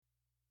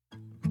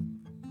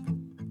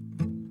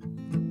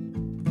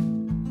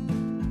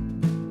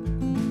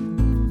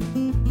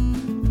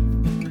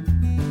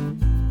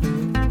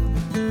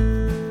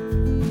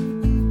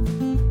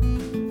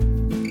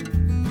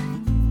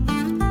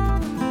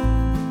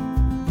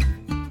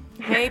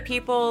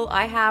people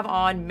I have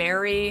on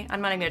Mary.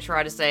 I'm not even going to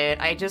try to say it.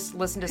 I just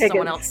listened to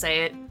someone else Higgins.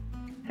 say it.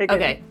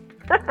 Higgins. Okay.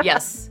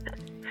 Yes.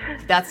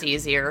 That's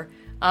easier.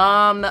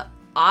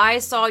 I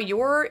saw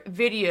your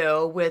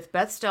video with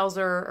Beth Stelzer,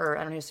 or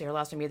I don't know how to say her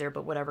last name either,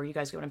 but whatever, you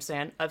guys get what I'm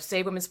saying, of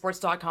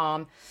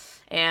SaveWomenSports.com.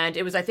 And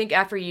it was, I think,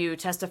 after you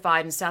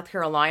testified in South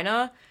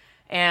Carolina.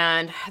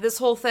 And this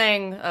whole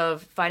thing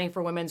of fighting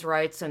for women's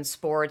rights in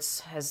sports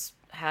has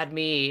had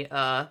me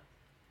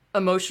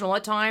emotional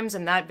at times.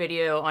 And that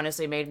video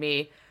honestly made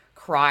me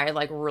cry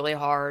like really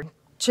hard.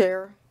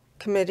 Chair,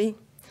 committee.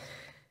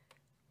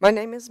 My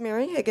name is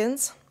Mary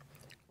Higgins.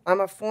 I'm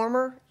a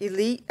former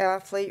elite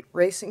athlete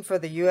racing for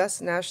the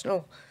U.S.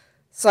 National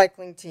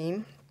Cycling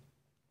Team.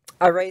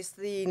 I raced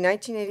the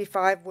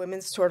 1985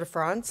 Women's Tour de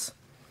France.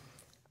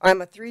 I'm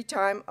a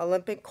 3-time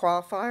Olympic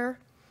qualifier,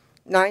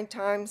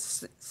 9-time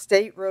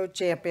state road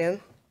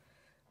champion,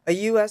 a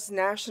U.S.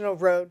 National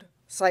Road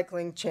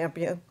Cycling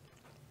champion,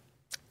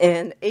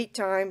 and 8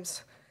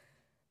 times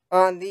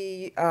on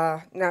the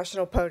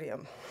national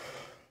podium.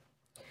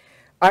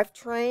 I've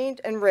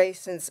trained and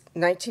raced since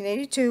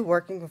 1982,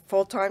 working a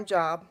full-time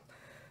job.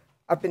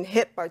 I've been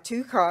hit by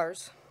 2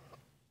 cars,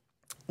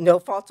 no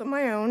fault of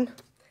my own.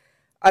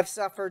 I've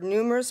suffered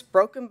numerous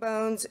broken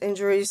bones,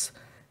 injuries,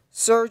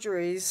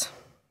 surgeries,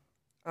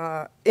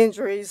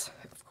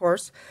 of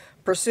course,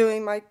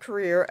 pursuing my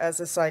career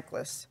as a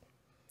cyclist.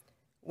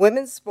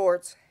 Women's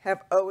sports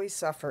have always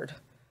suffered,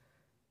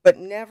 but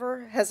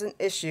never has an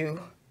issue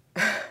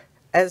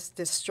as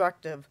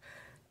destructive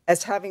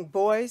as having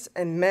boys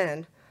and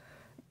men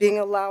being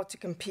allowed to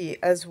compete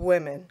as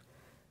women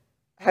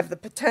have the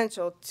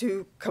potential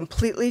to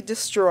completely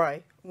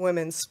destroy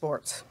women's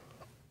sports.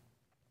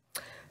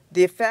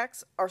 The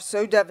effects are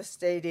so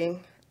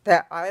devastating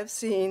that I have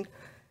seen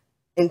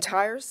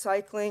entire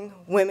cycling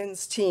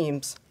women's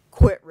teams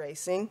quit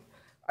racing.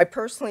 I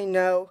personally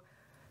know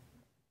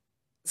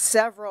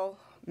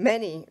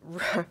many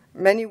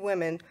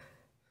women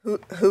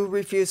who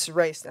refuse to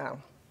race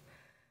now.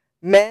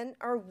 Men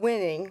are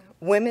winning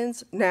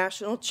women's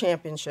national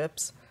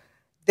championships.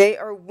 They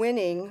are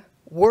winning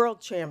world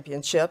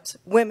championships,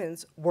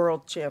 women's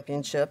world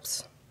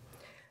championships.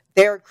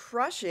 They are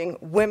crushing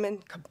women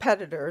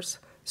competitors,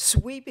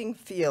 sweeping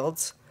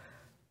fields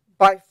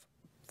by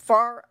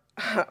far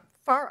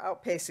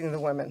outpacing the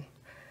women.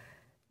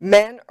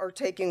 Men are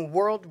taking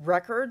world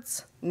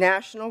records,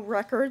 national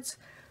records.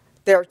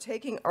 They're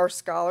taking our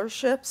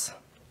scholarships.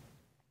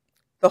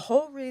 The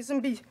whole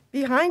reason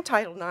behind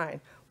Title IX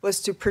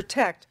was to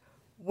protect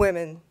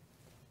women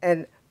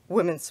and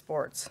women's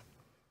sports.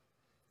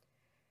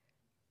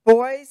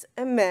 Boys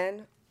and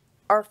men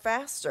are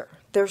faster.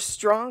 They're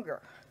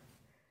stronger.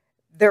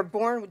 They're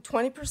born with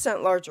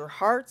 20% larger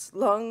hearts,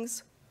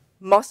 lungs,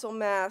 muscle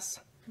mass,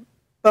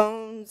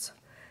 bones.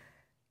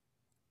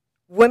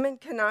 Women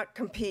cannot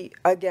compete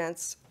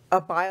against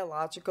a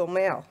biological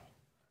male.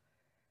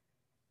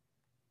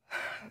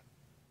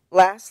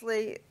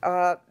 Lastly,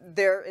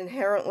 they're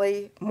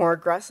inherently more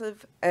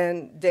aggressive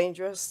and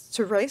dangerous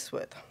to race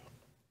with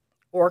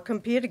or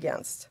compete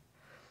against.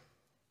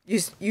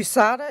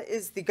 USADA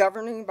is the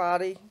governing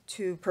body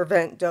to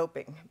prevent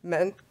doping.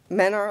 Men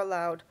are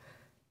allowed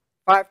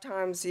 5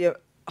 times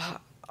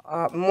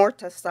more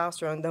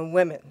testosterone than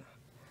women.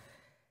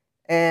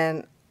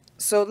 And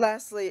so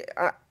lastly,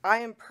 I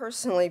am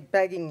personally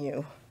begging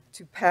you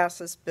to pass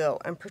this bill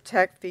and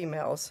protect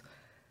females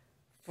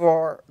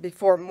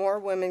before more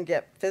women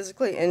get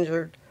physically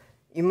injured,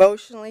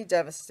 emotionally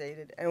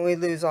devastated, and we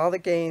lose all the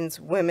gains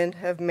women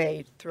have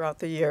made throughout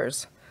the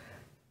years.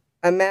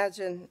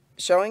 Imagine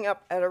showing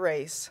up at a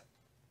race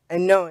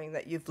and knowing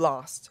that you've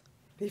lost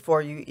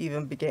before you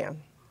even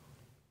began.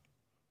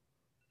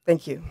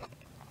 Thank you.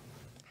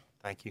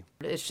 Thank you.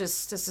 It's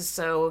just, this is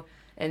so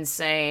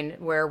insane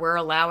where we're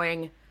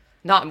allowing,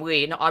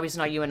 obviously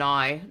not you and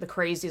I, the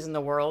crazies in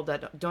the world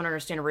that don't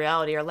understand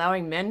reality, are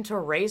allowing men to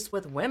race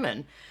with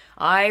women.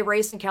 I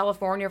raced in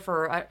California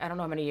for, I don't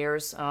know how many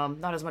years,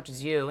 not as much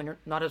as you, and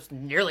not as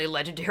nearly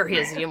legendary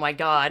as you, my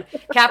God.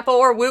 Cat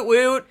 4, woot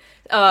woot,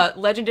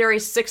 legendary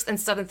 6th and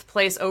 7th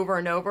place over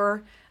and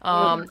over.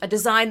 I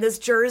designed this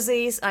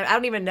jersey. I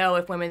don't even know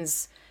if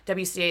women's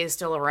WCA is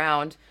still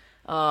around.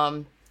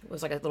 It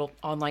was like a little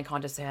online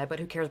contest they had, but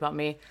who cares about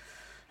me?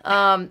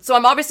 So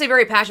I'm obviously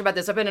very passionate about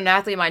this. I've been an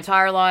athlete my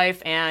entire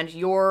life, and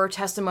your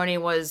testimony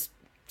was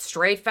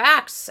straight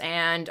facts,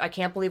 and I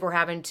can't believe we're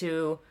having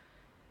to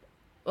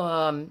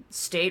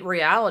state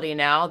reality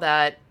now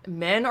that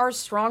men are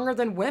stronger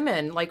than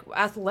women, like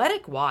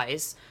athletic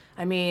wise.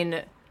 I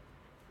mean,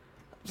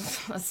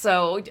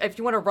 so if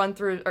you want to run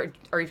through,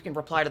 or you can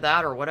reply to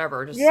that or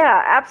whatever.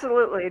 Yeah,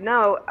 absolutely.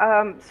 No,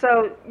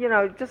 so,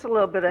 just a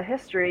little bit of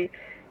history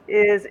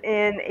is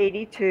in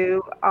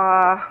 82,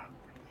 I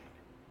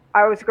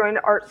was going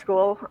to art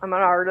school. I'm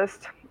an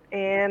artist,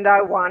 and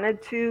I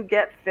wanted to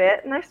get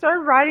fit, and I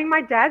started riding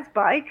my dad's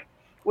bike,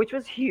 which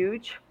was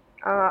huge.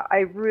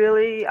 I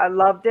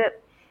loved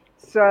it.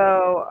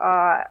 So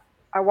I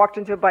walked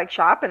into a bike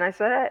shop and I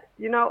said,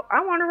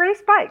 I want to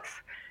race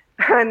bikes.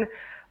 And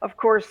of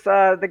course,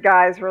 the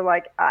guys were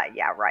like,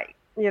 yeah, right.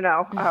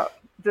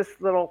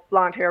 this little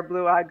blonde hair,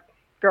 blue eyed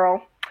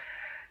girl.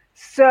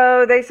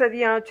 So they said,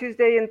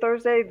 Tuesday and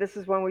Thursday, this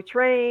is when we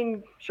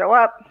train, show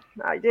up.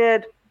 I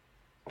did.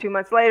 2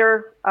 months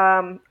later,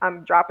 I'm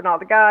dropping all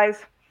the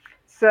guys.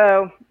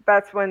 So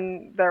that's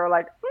when they were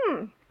like,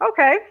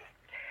 okay.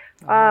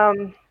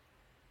 Um,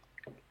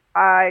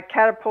 I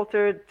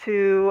catapulted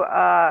to,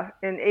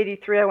 in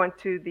 83, I went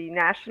to the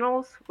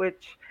Nationals,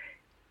 which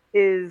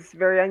is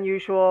very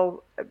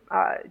unusual.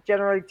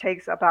 Generally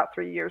takes about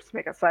 3 years to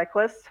make a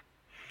cyclist.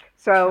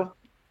 So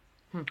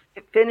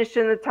it finished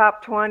in the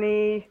top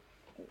 20,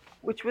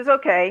 which was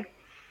okay.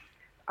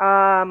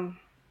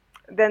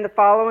 Then the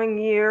following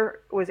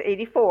year was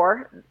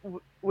 84,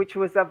 which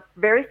was the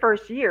very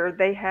first year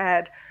they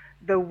had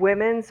the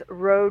women's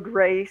road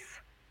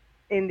race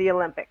in the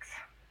Olympics.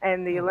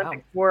 And the Oh, wow.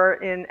 Olympics were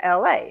in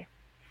LA.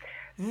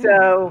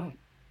 So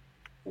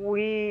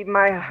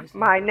Wow.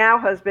 my now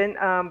husband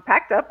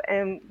packed up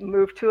and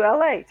moved to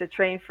LA to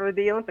train for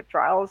the Olympic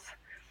trials.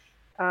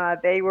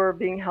 They were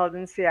being held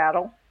in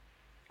Seattle.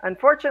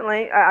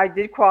 Unfortunately, I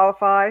did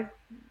qualify,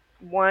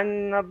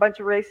 won a bunch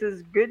of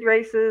races, good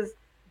races,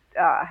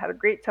 had a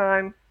great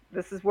time.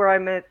 This is where I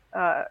met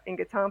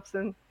Inga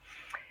Thompson.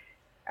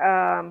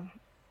 Um,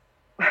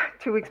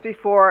 2 weeks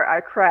before,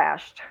 I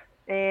crashed.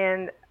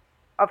 And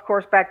of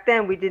course, back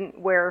then we didn't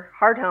wear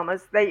hard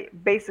helmets. They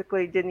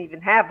basically didn't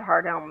even have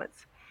hard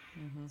helmets.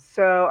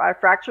 So I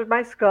fractured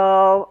my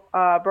skull,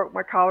 broke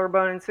my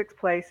collarbone in 6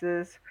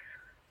 places,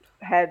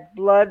 had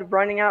blood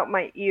running out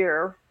my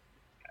ear.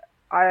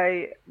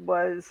 I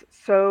was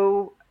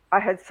so, I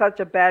had such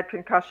a bad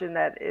concussion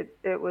that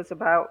it was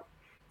about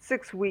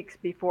 6 weeks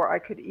before I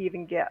could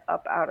even get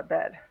up out of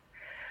bed.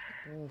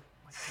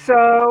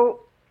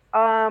 So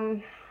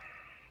I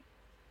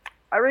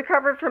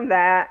recovered from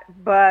that,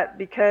 but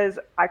because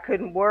I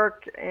couldn't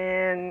work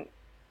and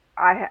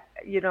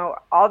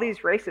all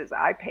these races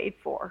I paid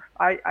for.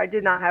 I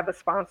did not have a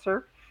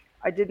sponsor.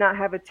 I did not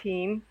have a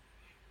team.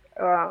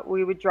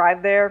 We would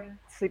drive there,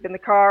 sleep in the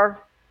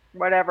car,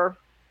 whatever.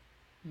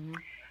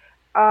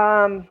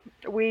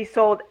 We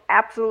sold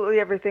absolutely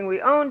everything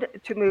we owned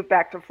to move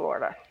back to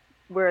Florida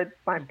with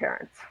my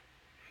parents.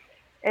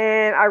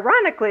 And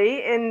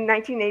ironically, in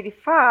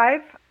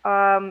 1985,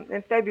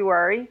 in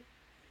February,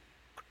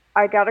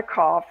 I got a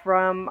call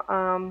from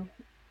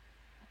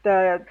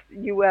the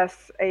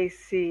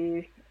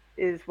USAC,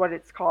 is what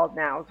it's called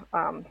now,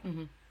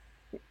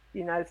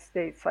 United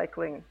States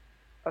Cycling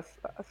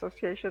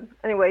Association.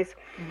 Anyways,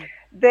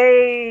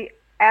 they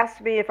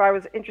asked me if I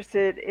was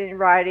interested in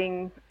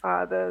riding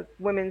the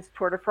women's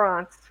Tour de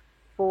France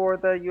for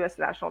the U.S.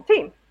 national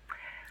team.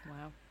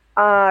 Wow.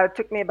 It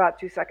took me about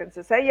 2 seconds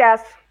to say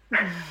yes.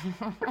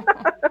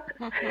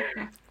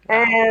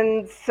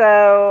 And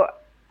so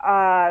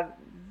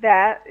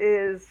that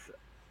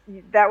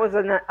was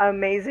an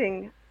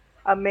amazing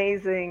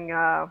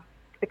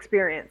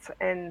experience.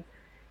 And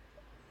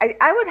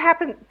I would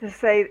happen to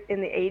say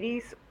in the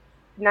 80s,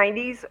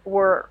 90s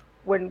were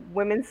when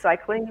women's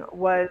cycling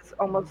was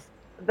almost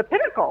the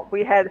pinnacle.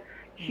 We had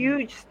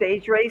huge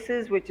stage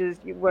races, which is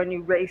when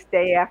you race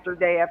day after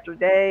day after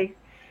day.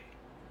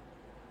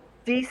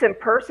 Decent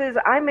purses.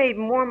 I made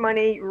more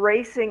money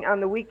racing on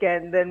the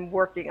weekend than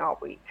working all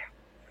week.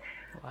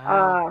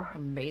 Wow.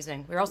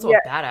 Amazing. You're also Yeah.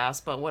 a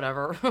badass, but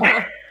whatever.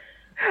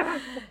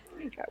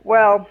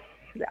 Well,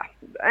 yeah.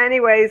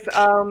 Anyways,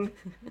 I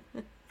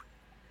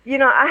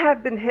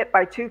have been hit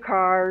by 2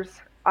 cars.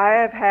 I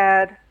have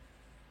had,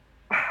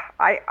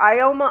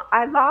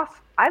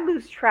 I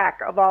lose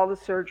track of all the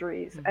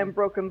surgeries and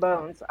broken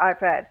bones. I've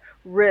had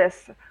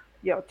wrists,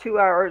 2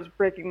 hours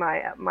breaking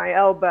my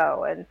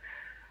elbow and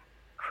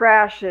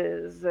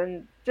crashes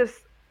and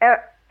just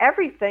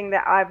everything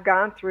that I've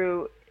gone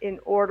through in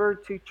order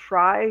to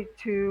try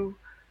to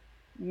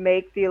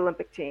make the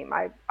Olympic team.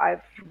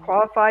 I've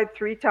qualified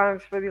 3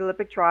 times for the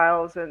Olympic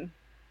trials, and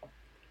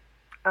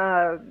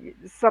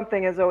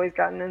something has always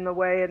gotten in the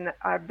way, and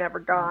I've never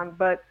gone.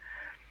 But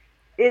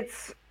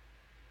it's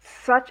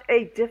such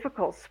a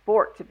difficult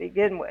sport to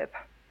begin with.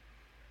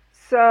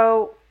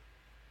 So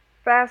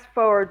fast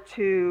forward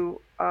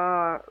to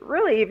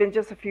really even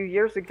just a few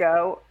years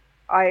ago,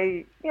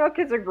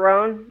 kids are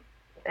grown,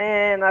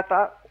 and I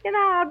thought,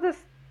 I'll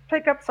just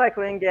pick up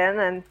cycling again,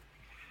 and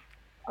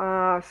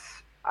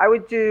I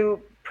would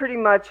do pretty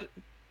much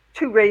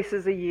 2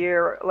 races a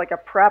year, like a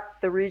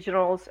prep, the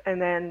regionals,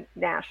 and then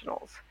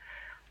nationals.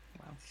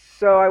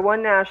 So I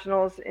won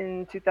nationals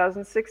in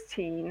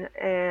 2016,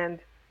 and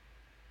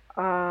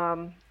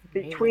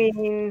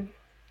between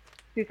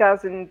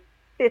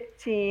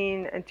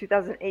 2015 and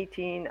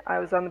 2018, I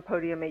was on the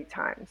podium 8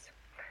 times.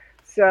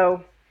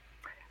 So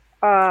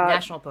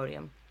National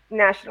podium.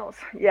 nationals,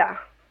 yeah.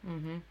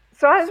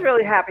 So I was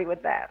really happy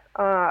with that.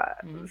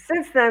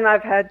 Since then,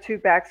 I've had 2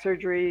 back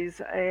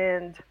surgeries,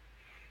 and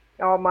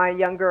all my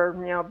younger,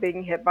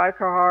 being hit by a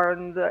car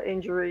and the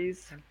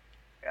injuries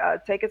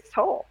take its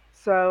toll.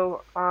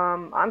 So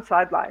I'm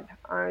sidelined.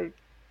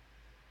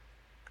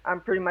 I'm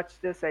pretty much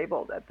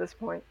disabled at this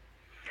point.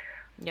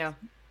 Yeah.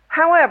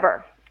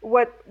 However,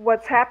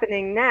 what's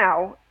happening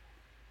now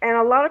and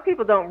a lot of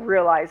people don't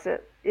realize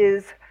it,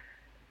 is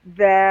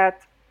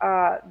that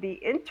the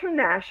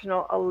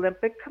International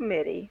Olympic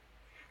Committee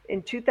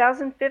in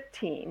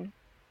 2015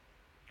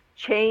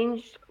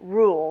 changed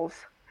rules,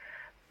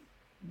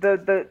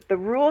 the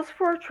rules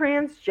for a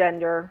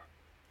transgender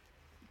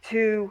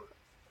to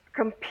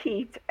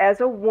compete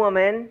as a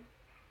woman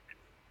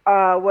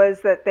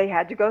was that they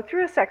had to go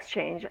through a sex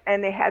change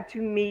and they had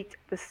to meet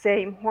the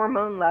same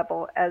hormone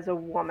level as a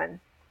woman.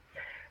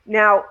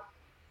 Now,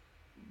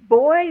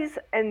 boys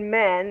and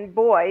men,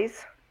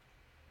 boys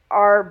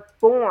are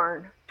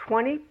born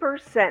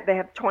 20%, they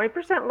have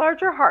 20%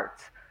 larger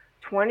hearts,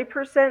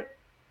 20%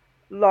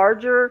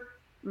 larger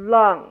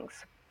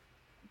lungs,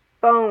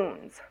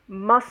 bones,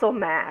 muscle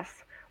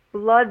mass,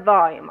 blood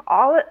volume,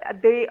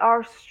 they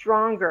are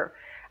stronger.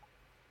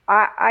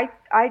 I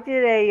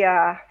did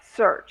a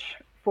search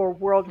for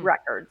world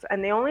records,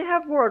 and they only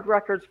have world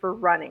records for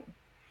running.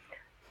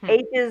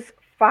 Ages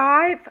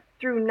 5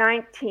 through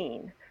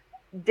 19,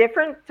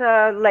 different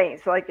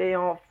lanes, like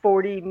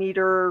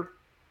 40-meter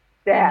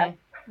dash,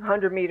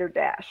 100-meter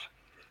dash.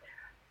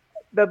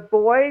 The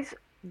boys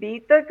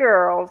beat the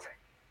girls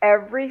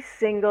every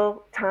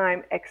single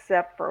time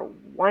except for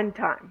one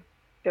time.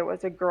 There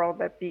was a girl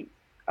that beat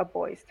a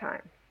boy's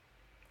time.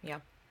 Yeah.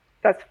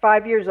 That's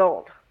 5 years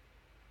old.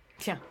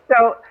 Yeah.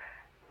 So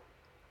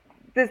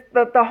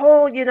the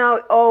whole,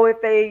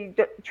 if they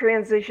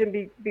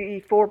transition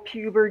before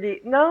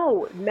puberty,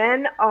 no,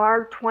 men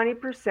are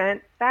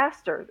 20%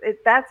 faster.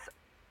 That's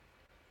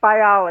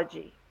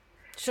biology.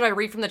 Should I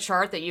read from the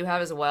chart that you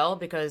have as well?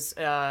 Because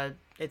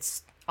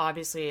it's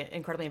obviously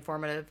incredibly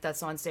informative.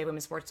 That's on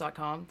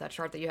SaveWomenSports.com, that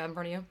chart that you have in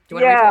front of you. Do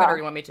you want to read from it, or do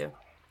you want me to?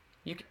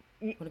 You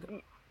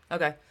can.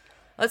 Okay.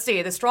 Let's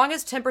see. The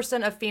strongest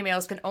 10% of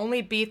females can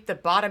only beat the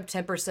bottom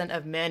 10%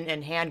 of men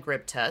in hand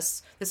grip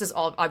tests. This is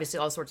obviously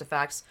all sorts of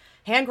facts.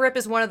 Hand grip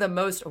is one of the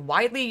most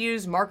widely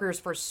used markers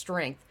for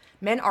strength.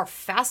 Men are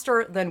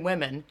faster than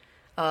women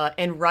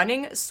in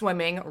running,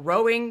 swimming,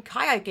 rowing,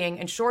 kayaking,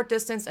 and short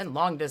distance and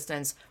long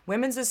distance.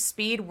 Women's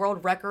speed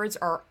world records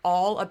are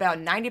all about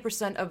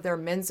 90% of their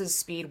men's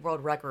speed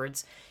world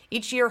records.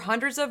 Each year,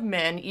 hundreds of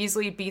men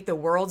easily beat the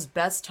world's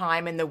best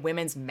time in the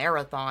women's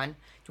marathon.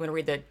 Do you want to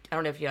read the? I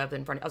don't know if you have it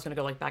in front. I was going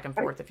to go back and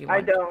forth if you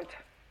want.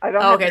 I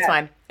don't. Oh, okay, it's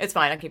fine. It's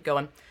fine. I keep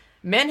going.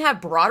 Men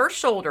have broader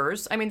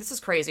shoulders. I mean, this is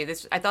crazy.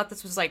 I thought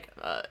this was like,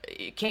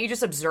 can't you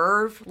just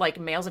observe like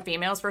males and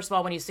females? First of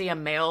all, when you see a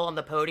male on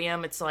the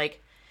podium, it's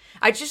like,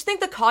 I just think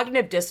the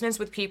cognitive dissonance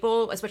with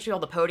people, especially all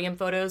the podium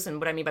photos, and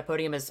what I mean by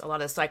podium is a lot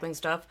of the cycling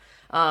stuff.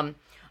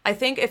 I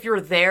think if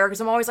you're there,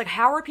 because I'm always like,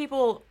 how are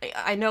people,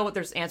 I know what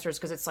there's answers,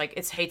 because it's like,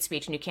 it's hate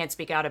speech and you can't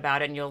speak out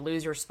about it and you'll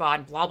lose your spot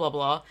and blah, blah,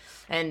 blah.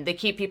 And they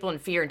keep people in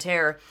fear and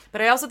terror. But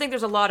I also think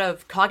there's a lot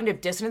of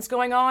cognitive dissonance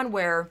going on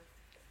where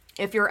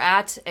if you're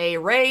at a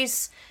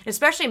race,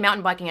 especially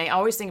mountain biking, I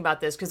always think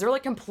about this because they're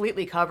like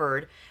completely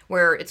covered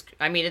where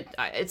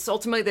it's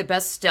ultimately the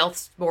best stealth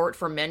sport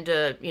for men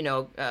to,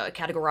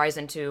 categorize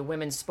into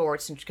women's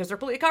sports because they're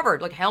completely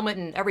covered, like helmet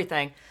and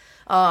everything.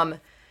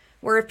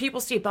 Where if people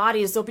see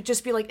bodies, they'll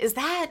just be like, is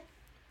that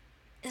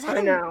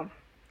I know.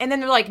 And then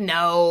they're like,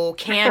 no,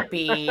 can't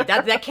be.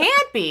 That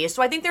can't be.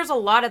 So I think there's a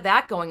lot of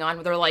that going on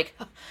where they're like,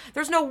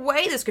 there's no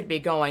way this could be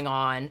going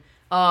on.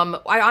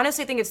 I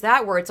honestly think it's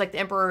that where it's like the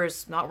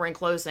emperor's not wearing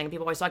clothes thing.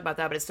 People always talk about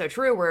that, but it's so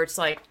true where it's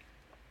like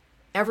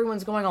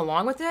everyone's going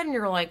along with it and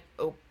you're like,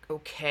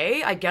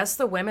 okay, I guess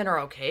the women are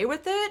okay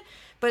with it.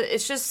 But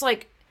it's just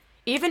like,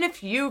 even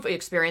if you've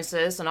experienced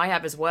this, and I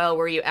have as well,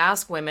 where you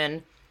ask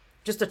women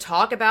just to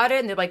talk about it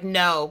and they're like,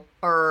 no,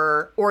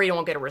 or you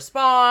won't get a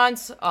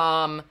response.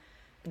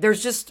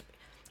 There's just,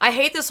 I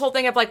hate this whole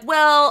thing of like,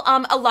 well,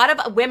 a lot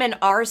of women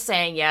are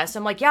saying yes.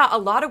 I'm like, yeah, a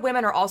lot of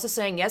women are also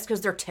saying yes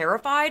because they're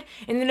terrified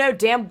and they know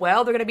damn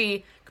well they're going to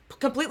be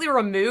completely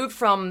removed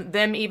from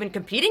them even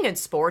competing in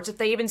sports if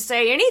they even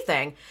say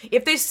anything.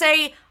 If they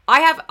say,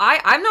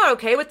 I'm not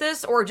okay with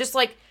this, or just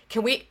like,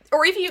 can we,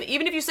 or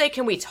even if you say,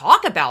 can we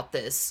talk about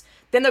this?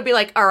 Then they'll be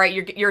like, all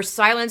right, you're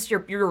silenced,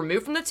 you're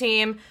removed from the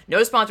team,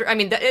 no sponsor. I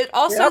mean, it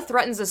also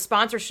threatens the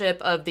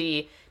sponsorship of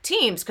the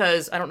teams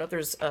because I don't know if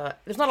there's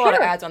not a lot of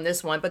ads on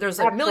this one, but there's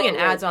a million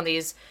ads on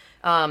these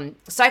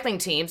cycling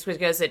teams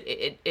because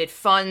it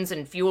funds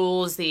and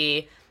fuels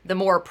the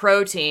more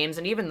pro teams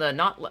and even the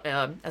not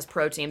as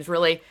pro teams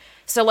really.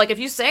 So like if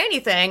you say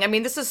anything, I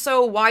mean, this is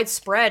so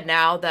widespread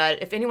now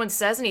that if anyone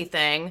says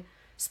anything,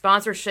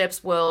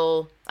 sponsorships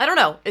will, I don't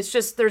know. It's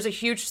just there's a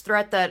huge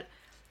threat that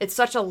it's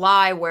such a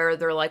lie where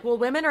they're like, well,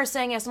 women are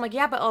saying yes. I'm like,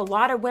 yeah, but a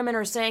lot of women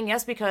are saying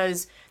yes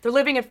because they're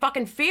living in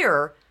fucking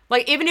fear.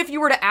 Like, even if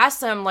you were to ask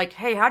them, like,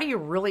 hey, how do you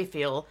really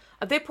feel?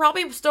 They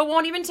probably still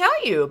won't even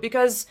tell you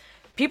because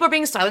people are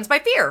being silenced by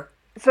fear.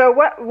 So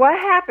what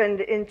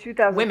happened in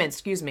 2000? Women,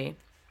 excuse me.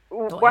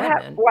 What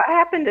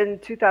happened in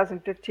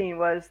 2015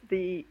 was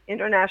the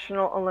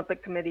International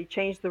Olympic Committee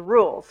changed the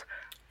rules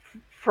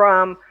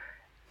from,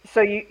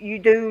 so you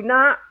do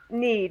not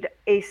need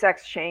a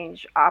sex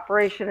change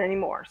operation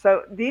anymore.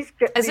 So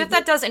As if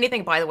that does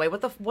anything, by the way.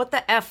 What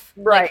the F?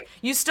 Right. Like,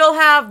 you still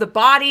have the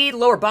body,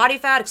 lower body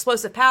fat,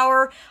 explosive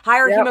power,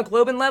 higher Yep.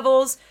 hemoglobin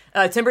levels,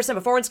 10%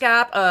 performance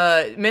gap.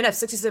 Men have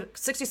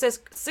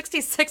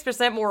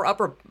 66% more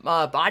upper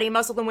body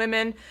muscle than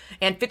women,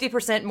 and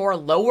 50% more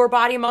lower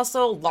body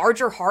muscle,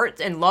 larger heart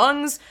and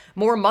lungs,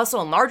 more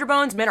muscle and larger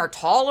bones. Men are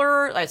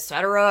taller,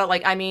 etc.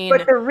 Like, I mean,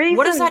 But the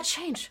what does reason- that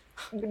change?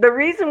 The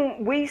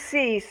reason we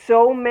see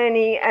so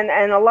many, and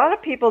a lot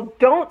of people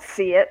don't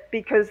see it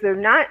because they're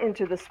not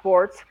into the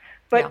sports,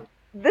 but Yeah.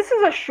 this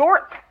is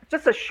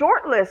just a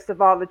short list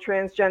of all the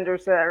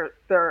transgenders that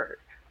are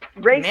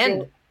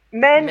racing,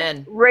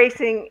 Men.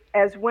 racing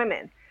as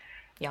women.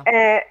 Yeah.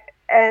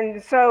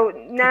 And so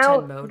now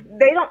Pretend mode.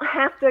 they don't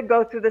have to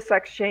go through the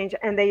sex change,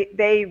 and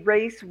they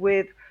race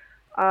with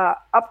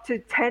up to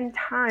 10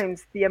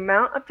 times the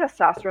amount of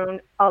testosterone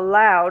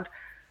allowed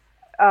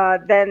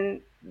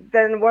than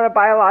what a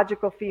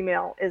biological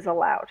female is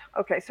allowed.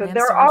 Okay, so Lance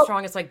they're all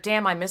Armstrong, it's like,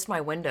 damn, I missed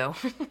my window.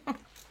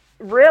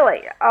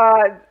 really.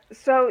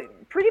 So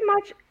pretty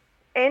much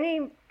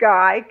any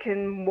guy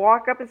can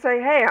walk up and say,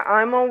 "Hey,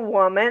 I'm a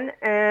woman,"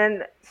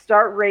 and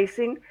start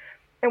racing.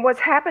 And what's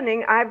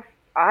happening?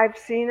 I've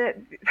seen it.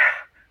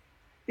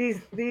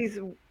 These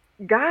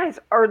guys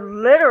are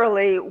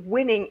literally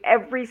winning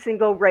every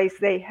single race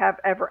they have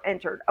ever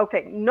entered.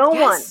 Okay,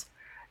 Yes.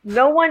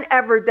 no one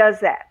ever does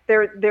that.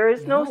 There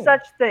is no No.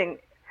 such thing.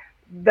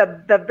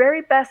 The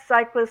very best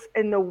cyclists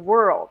in the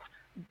world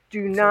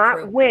do not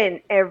true.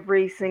 win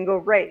every single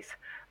race.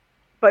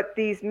 But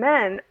these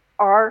men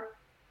are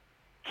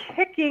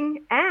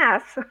kicking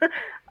ass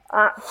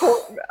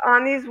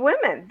on these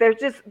women.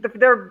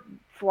 They're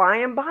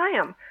flying by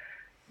them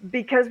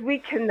because we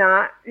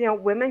cannot,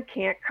 women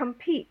can't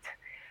compete.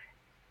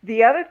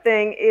 The other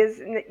thing is,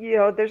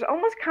 there's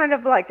almost kind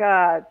of like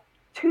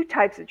two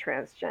types of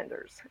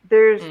transgenders.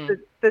 There's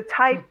the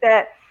type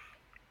that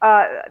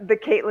the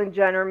Caitlyn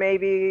Jenner,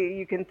 maybe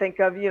you can think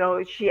of,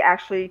 she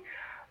actually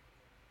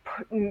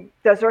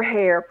does her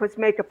hair, puts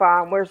makeup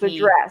on, wears a He.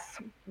 dress.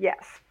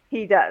 Yes,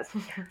 he does.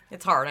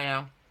 It's hard, I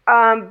know.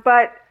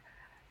 But,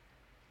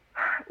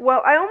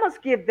 well, I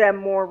almost give them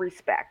more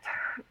respect.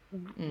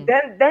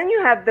 Then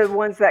you have the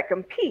ones that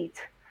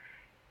compete,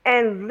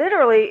 and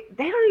literally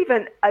they don't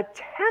even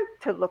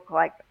attempt to look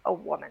like a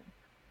woman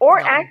or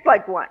No. act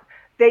like one.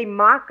 They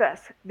mock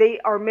us. They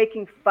are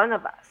making fun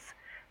of us.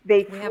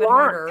 They We have it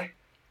flaunt. harder.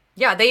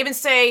 Yeah, they even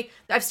say,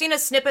 I've seen a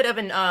snippet of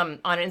on an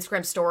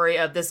Instagram story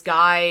of this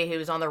guy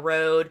who's on the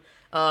road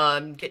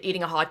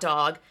eating a hot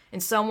dog,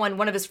 and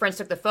one of his friends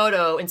took the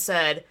photo and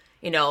said,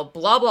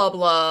 blah, blah,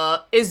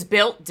 blah, is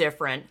built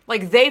different.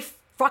 Like, they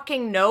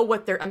fucking know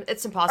what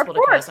it's impossible Of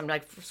to course. cuss. I'm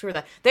like, screw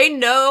that. They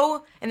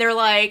know, and they're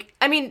like,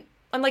 I'm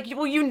like,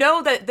 well, you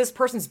know that this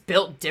person's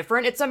built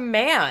different. It's a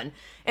man.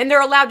 And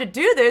they're allowed to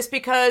do this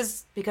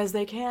because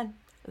they can.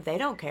 They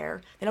don't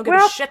care. They don't give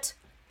a shit.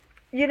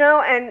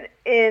 And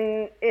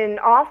in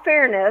all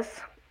fairness,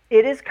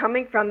 it is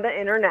coming from the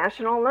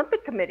International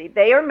Olympic Committee.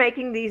 They are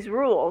making these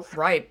rules.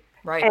 Right.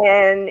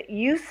 And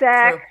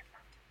USAC True.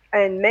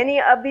 and many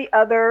of the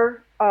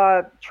other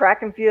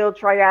track and field,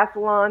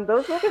 triathlon,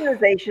 those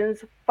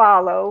organizations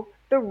follow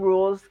the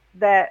rules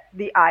that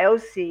the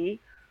IOC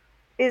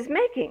is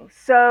making.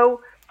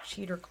 So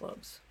Cheater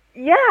clubs.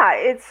 yeah,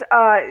 it's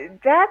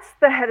that's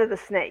the head of the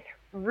snake,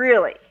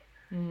 really.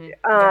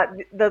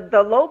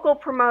 The local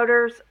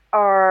promoters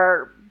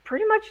are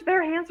pretty much,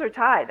 their hands are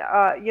tied.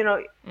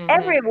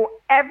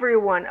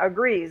 Everyone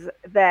agrees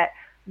that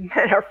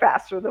men are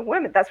faster than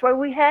women. That's why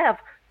we have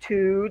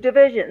two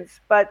divisions.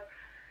 But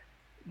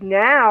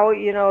now,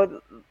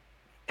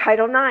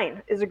 Title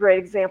IX is a great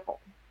example.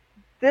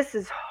 This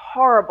is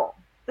horrible.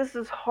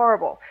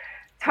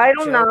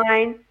 Title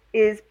IX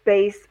is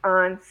based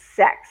on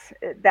sex.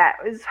 That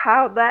is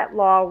how that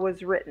law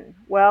was written.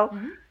 Well,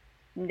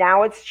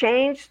 now it's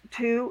changed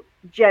to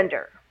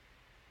gender.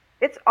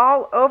 It's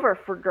all over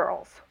for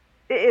girls.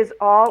 It is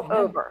all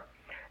over.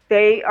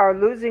 They are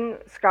losing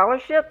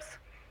scholarships.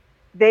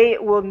 They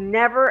will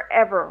never,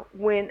 ever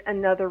win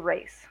another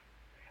race.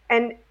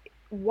 And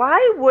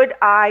why would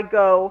I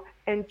go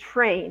and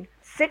train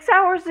 6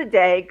 hours a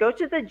day, go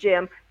to the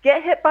gym,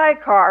 get hit by a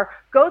car,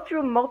 go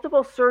through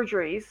multiple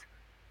surgeries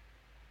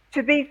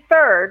to be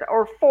third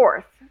or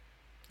fourth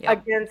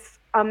against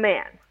a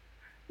man?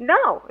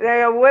 No,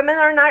 women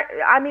are not.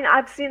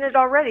 I've seen it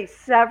already.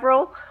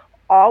 Several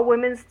all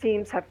women's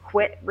teams have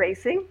quit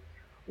racing.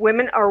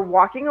 Women are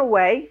walking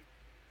away.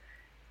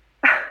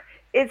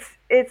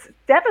 It's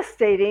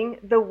devastating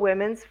the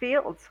women's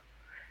fields.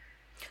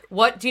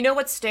 What do you know?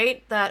 What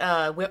state that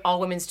all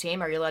women's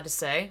team? Are you allowed to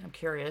say? I'm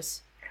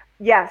curious.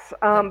 Yes,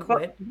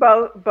 quit?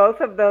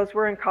 both of those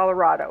were in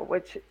Colorado,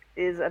 which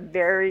is a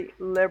very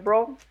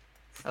liberal.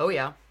 Oh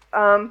yeah.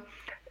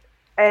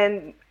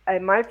 And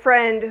my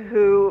friend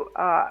who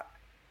I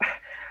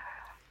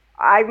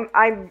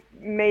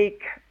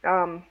make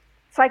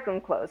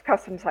cycling clothes,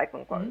 custom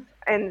cycling clothes,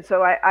 and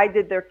so I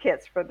did their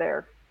kits for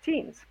their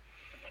teams.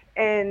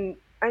 And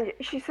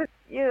she said,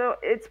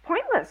 it's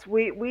pointless.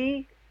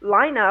 We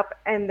line up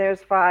and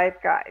there's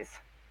 5 guys.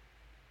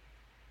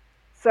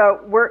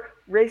 So we're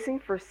racing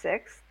for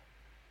 6th.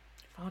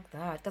 Fuck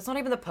that. That's not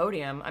even the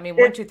podium. I mean,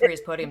 one, It, two, three it,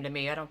 is podium to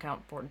me. I don't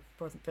count fourth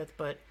and fifth,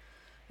 but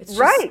it's just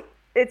right.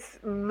 It's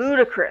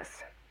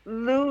ludicrous.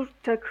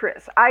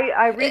 Ludicrous.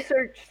 I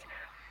researched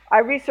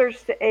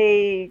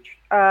a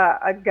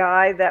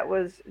guy that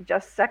was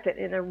just second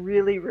in a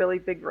really, really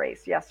big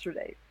race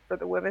yesterday for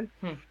the women.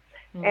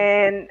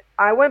 And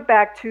I went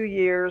back 2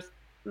 years.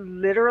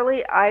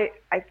 Literally, I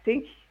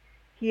think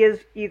he has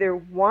either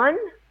won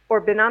or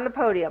been on the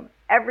podium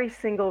every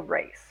single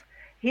race.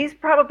 He's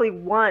probably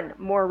won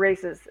more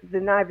races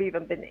than I've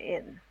even been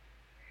in.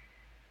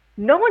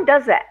 No one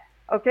does that.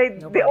 Okay,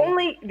 the nobody.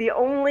 only the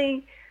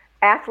only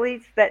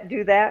athletes that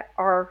do that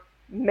are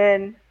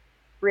men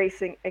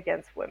racing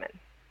against women.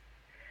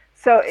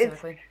 So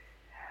it's Exactly.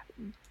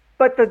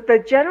 but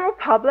the general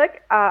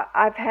public,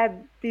 I've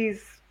had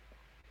these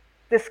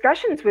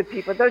discussions with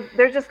people.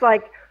 They're just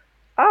like,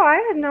 oh, I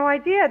had no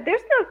idea.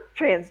 There's no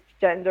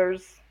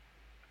transgenders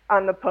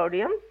on the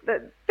podium.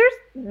 There's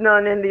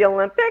none in the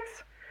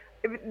Olympics.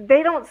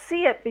 They don't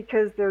see it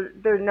because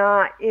they're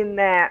not in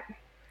that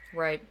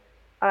Right.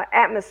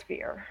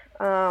 atmosphere.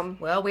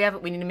 Well,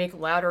 we need to make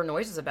louder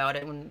noises about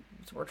it when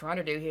that's what we're trying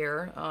to do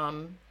here.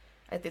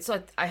 It's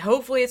like I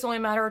hopefully it's only a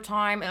matter of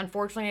time.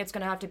 Unfortunately, it's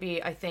going to have to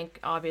be. I think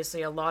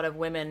obviously a lot of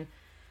women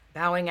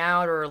bowing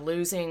out or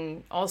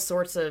losing all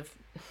sorts of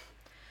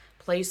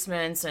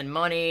placements and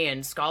money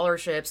and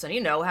scholarships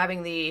and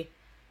having the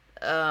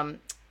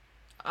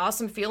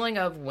awesome feeling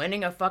of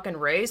winning a fucking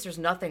race. There's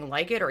nothing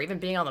like it, or even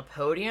being on the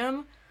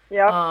podium.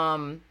 Yep,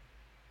 it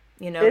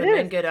The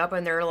men is. get up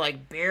and they're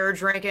like beer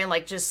drinking,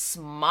 like just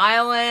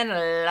smiling,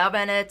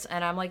 loving it.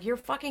 And I'm like, you're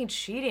fucking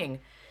cheating.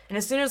 And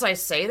as soon as I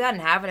say that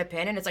and have an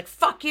opinion, it's like,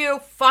 fuck you,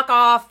 fuck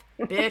off,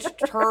 bitch,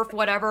 turf,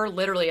 whatever.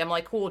 Literally, I'm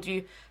like, cool, do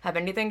you have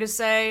anything to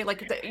say?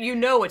 Like,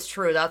 it's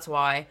true, that's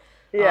why.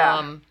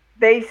 Yeah,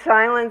 they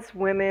silence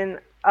women.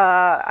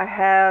 I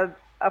had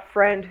a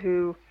friend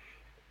who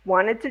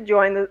wanted to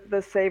join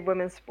the Save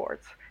Women's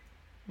Sports.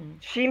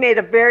 She made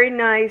a very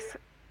nice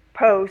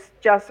post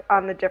just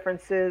on the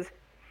differences.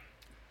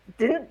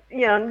 Didn't,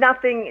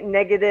 nothing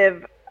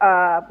negative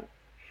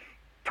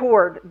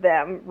toward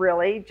them,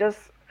 really, just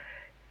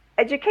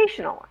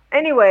educational.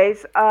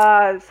 Anyways,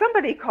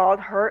 somebody called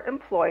her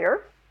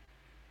employer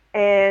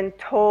and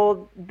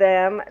told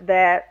them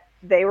that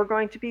they were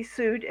going to be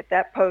sued if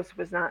that post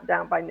was not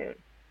down by noon.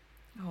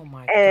 Oh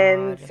my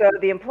And God. so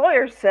the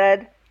employer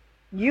said,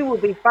 you will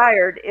be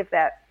fired if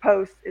that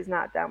post is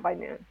not down by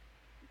noon.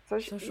 So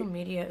Social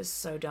media is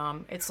so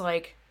dumb. It's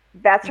like,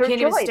 that's you her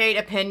can't even choice. state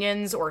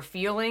opinions or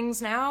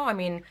feelings now. I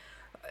mean,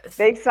 They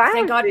thank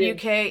silence God you.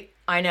 UK.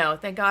 I know.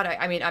 Thank God.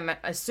 I mean, I'm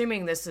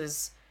assuming this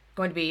is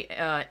going to be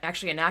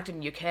actually enacted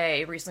in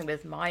UK recently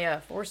with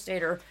Maya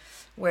Forstater,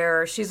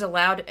 where she's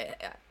allowed.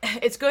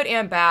 It's good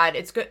and bad.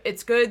 It's good.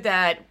 It's good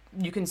that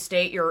you can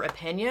state your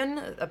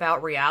opinion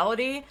about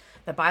reality.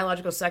 That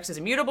biological sex is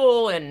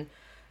immutable, and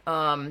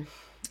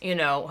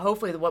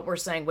hopefully what we're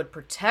saying would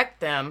protect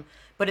them.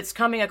 But it's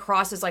coming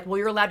across as like, well,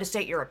 you're allowed to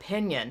state your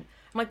opinion.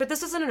 I'm like, but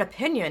this isn't an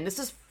opinion. This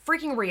is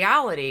freaking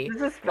reality.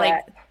 This is Like,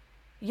 fact.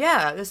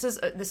 yeah, this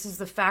is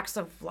the facts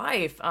of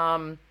life.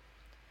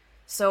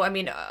 So I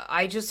mean,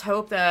 I just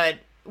hope that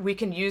we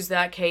can use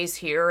that case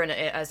here and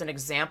as an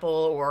example,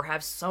 or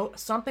have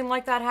something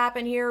like that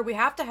happen here. We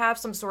have to have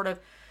some sort of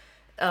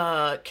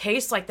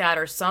case like that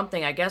or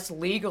something. I guess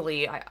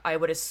legally, I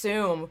would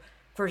assume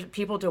for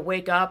people to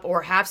wake up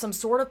or have some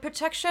sort of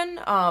protection.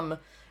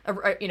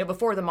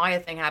 Before the Maya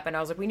thing happened, I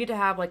was like, we need to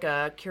have like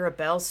a Kira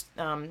Bell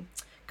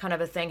kind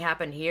of a thing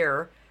happen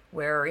here,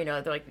 where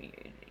they're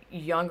like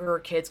younger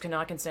kids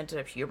cannot consent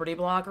to puberty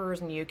blockers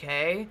in the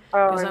UK.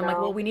 Because Oh, I'm like,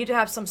 well, no. we need to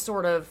have some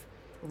sort of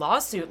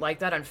lawsuit like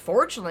that.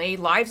 Unfortunately,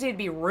 lives need to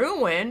be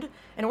ruined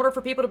in order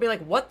for people to be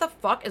like, what the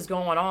fuck is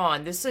going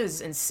on? This is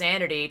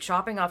insanity.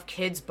 Chopping off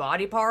kids'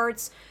 body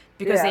parts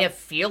because they Yes. have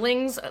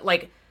feelings,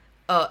 like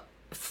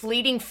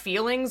fleeting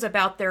feelings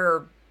about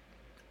their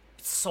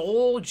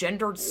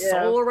gendered Yes.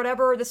 soul or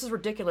whatever. This is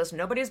ridiculous.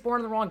 Nobody's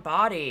born in the wrong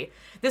body.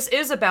 This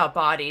is about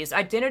bodies.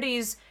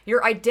 Identities,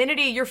 your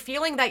identity, your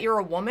feeling that you're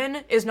a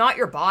woman is not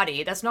your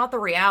body. That's not the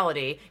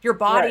reality. Your Right.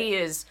 body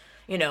is,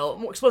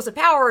 more explosive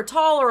power,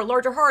 taller,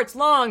 larger hearts,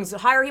 lungs,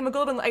 higher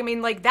hemoglobin. I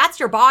mean, like, that's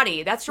your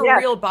body. That's your Yes.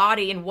 real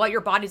body and what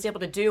your body's able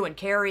to do and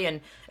carry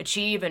and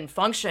achieve and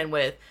function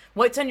with.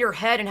 What's in your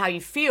head and how you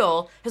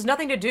feel has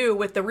nothing to do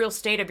with the real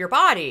state of your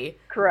body.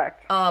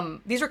 Correct.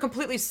 These are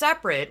completely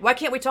separate. Why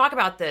can't we talk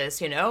about this?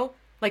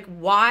 Like,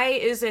 why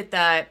is it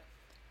that,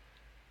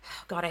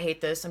 God, I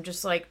hate this. I'm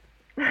just like,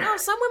 no,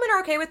 some women are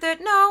okay with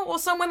it. No, well,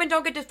 some women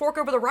don't get to fork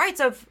over the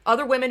rights of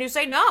other women who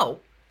say no.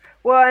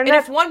 Well, and And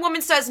if that's, one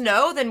woman says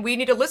no, then we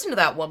need to listen to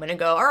that woman and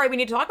go, all right, we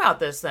need to talk about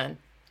this then.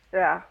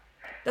 yeah.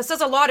 That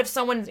says a lot if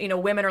someone,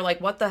 women are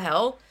like, what the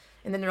hell?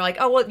 And then they're like,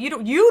 oh, well,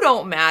 you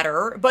don't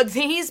matter, but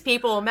these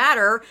people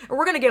matter, and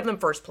we're going to give them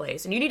first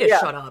place, and you need to Yeah.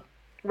 shut up.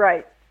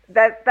 Right.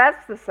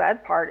 That's the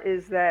sad part,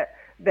 is that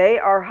they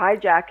are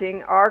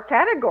hijacking our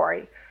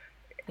category.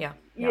 Yeah,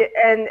 yeah.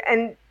 Yeah,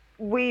 and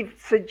we've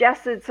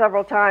suggested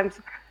several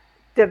times,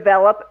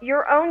 develop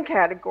your own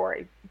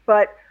category.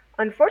 But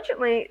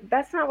unfortunately,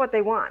 that's not what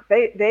they want.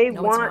 They No,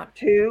 it's want not.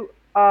 to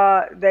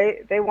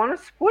they want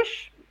to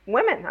squish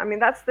women. I mean,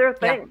 that's their Yeah.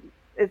 thing.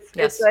 It's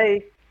Yes,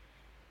 a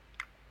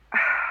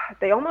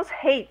they almost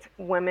hate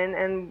women,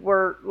 and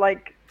we're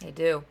like they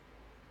do.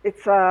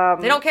 it's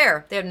They don't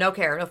care. They have no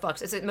care, no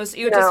fucks. It's the most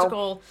no,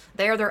 egotistical.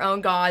 They are their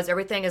own gods.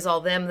 Everything is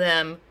all them,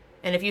 them.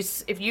 And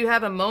if you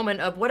have a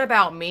moment of what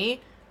about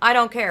me? I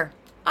don't care.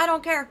 I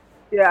don't care.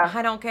 yeah,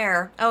 I don't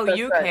care. Oh, that's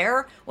you right,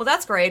 care? Well,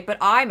 that's great, but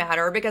I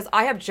matter because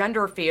I have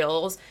gender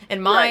feels,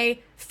 and right, my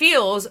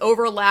feels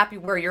overlap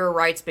where your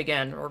rights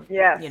begin, or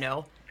yes, you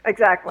know,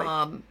 exactly.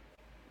 um,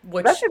 That's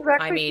which I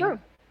exactly mean, true.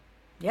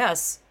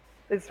 yes.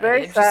 It's very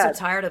I'm just so sad.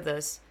 tired of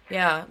this.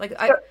 Yeah, like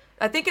So,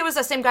 I think it was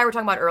the same guy we were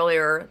talking about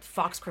earlier,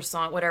 Fox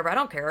Croissant, whatever. I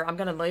don't care. I'm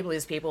gonna label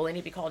these people. They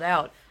need to be called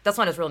out. That's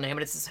not his real name,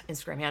 but it's his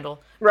Instagram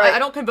handle. I right.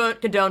 don't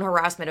condone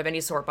harassment of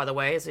any sort, by the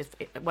way.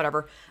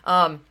 Whatever.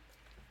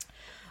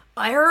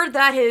 I heard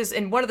that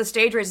in one of the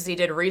stage races he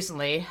did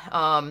recently,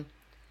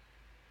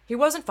 he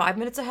wasn't 5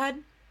 minutes ahead.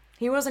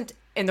 He wasn't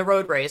in the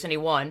road race and he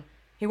won.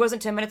 He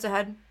wasn't 10 minutes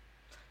ahead.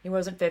 He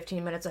wasn't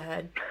 15 minutes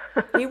ahead.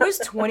 He was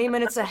 20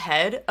 minutes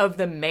ahead of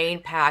the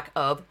main pack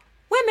of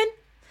women.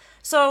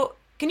 So,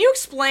 can you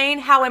explain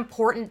how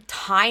important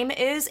time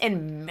is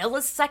in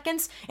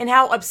milliseconds and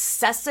how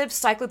obsessive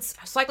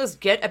cyclists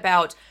get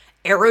about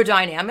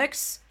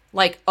aerodynamics?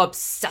 Like,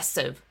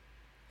 obsessed.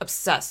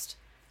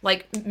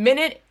 Like,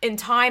 minute and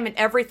time and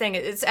everything,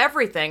 it's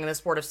everything in the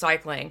sport of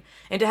cycling.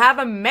 And to have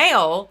a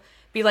male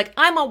be like,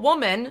 I'm a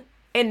woman,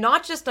 and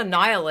not just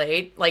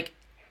annihilate, like,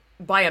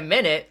 by a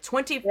minute,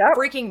 20 Yep.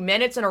 freaking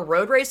minutes in a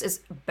road race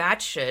is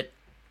batshit.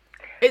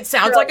 It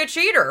sounds like So, a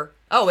cheater.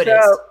 Oh, it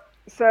is.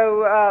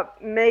 so,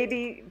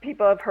 maybe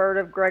people have heard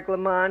of Greg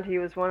LeMond. He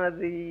is one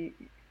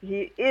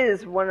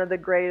of the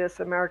greatest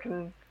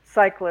American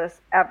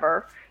cyclists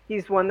ever.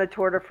 He's won the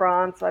Tour de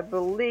France, I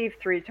believe,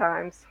 3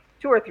 times,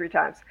 2 or 3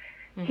 times.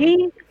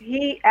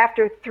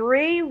 After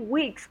 3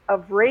 weeks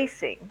of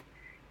racing,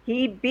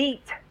 he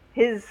beat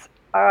his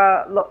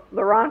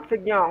Laurent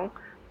Fignon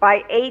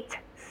by 8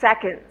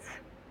 seconds.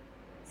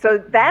 So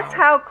that's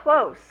Wow. how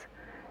close.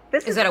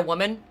 This Is is that a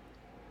woman?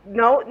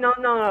 no, no,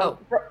 no, Oh,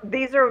 no.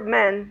 These are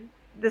men.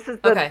 This is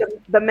okay.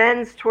 the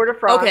men's Tour de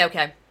France.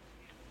 Okay.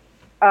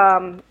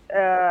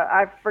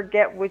 I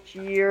forget which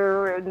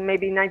year,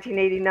 maybe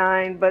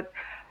 1989, but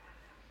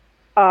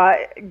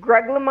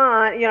Greg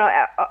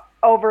LeMond,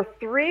 over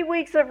 3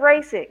 weeks of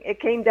racing, it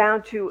came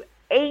down to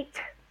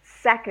 8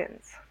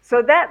 seconds. So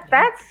Yeah.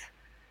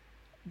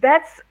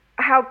 that's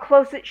how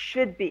close it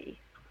should be.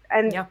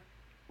 And Yeah.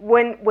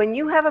 when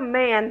you have a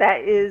man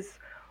that is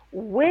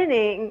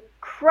winning,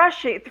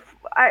 crushing,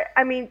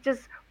 I mean,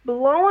 just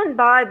blowing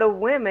by the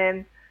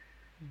women,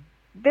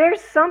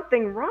 there's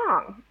something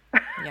wrong.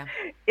 Yeah.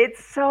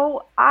 It's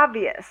so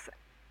obvious.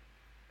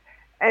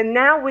 And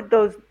now with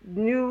those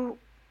new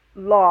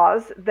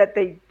laws that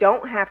they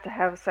don't have to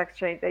have a sex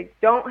change, they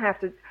don't have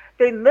to,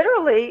 they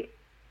literally,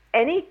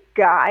 any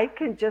guy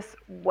can just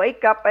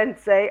wake up and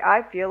say,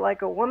 I feel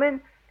like a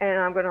woman and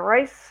I'm going to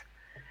race,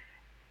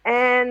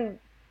 and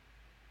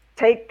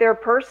take their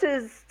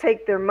purses,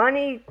 take their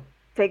money,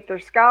 take their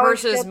Purses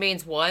scholarship,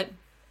 means what? Just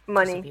so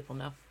money, people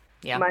know.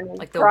 Yeah. money,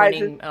 Like the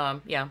prizes,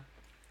 winning, yeah.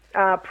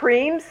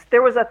 preems.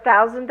 There was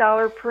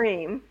 $1,000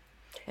 preem.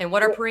 And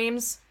what are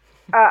preems?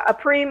 A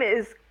preem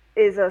is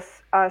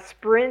a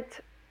sprint,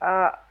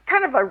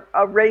 kind of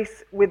a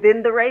race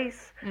within the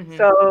race. Mm-hmm.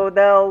 So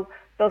they'll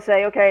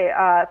say, okay,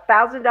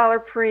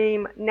 $1,000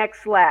 preem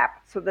next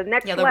lap. So the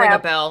next Yeah, they'll ring a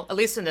lap, bell. At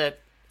least I'm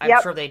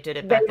yep, sure they did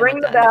it they back in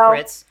ring like the in the bell.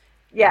 crits.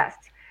 Yeah. Yes,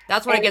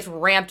 That's when it and gets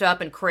ramped up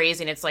and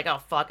crazy, and it's like, oh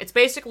fuck! It's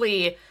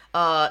basically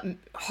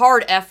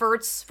hard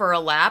efforts for a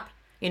lap.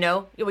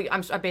 I'm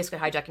basically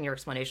hijacking your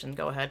explanation.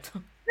 Go ahead.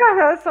 no,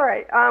 that's all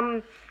right.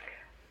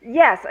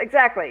 Yes,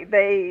 exactly.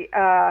 They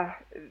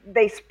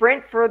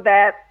sprint for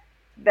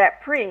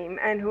that preem,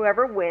 and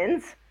whoever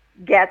wins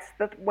gets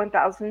the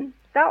 $1,000.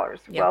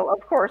 Yeah, Well, of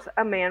course,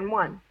 a man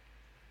won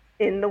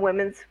in the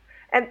women's,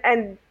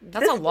 and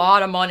that's a this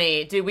lot of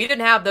money, dude. We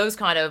didn't have those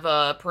kind of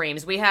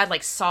preems. We had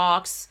like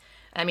socks.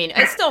 I mean,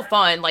 it's still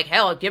fun. Like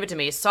hell, give it to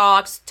me.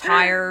 Socks,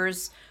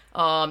 tires.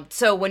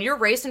 So when you're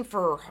racing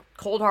for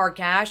cold hard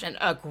cash and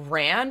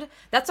 $1,000,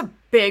 that's a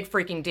big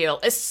freaking deal,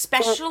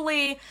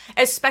 especially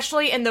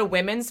in the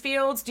women's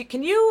fields.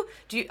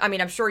 I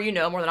mean, I'm sure you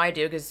know more than I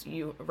do because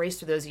you raced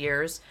through those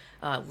years.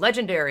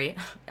 Legendary.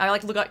 I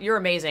like to look up. You're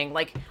amazing.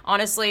 Like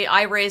honestly,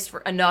 I raced for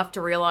enough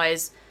to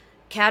realize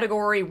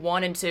category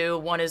 1 and 2.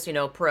 One is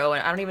pro,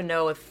 and I don't even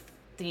know if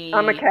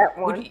I'm a the cat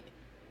would one. you,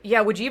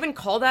 yeah, would you even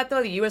call that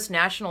though the U.S.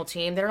 national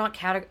team? They're not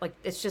like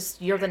it's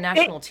just you're the It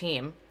national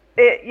team.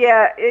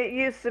 it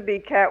used to be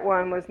Cat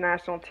One was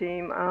national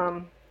team.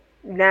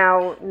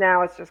 Now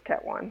it's just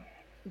Cat One.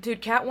 Dude,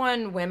 Cat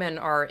 1 women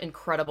are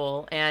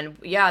incredible. And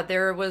yeah,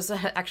 there was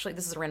actually,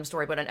 this is a random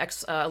story, but an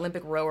ex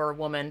Olympic rower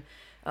woman,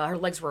 her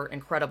legs were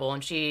incredible.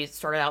 And she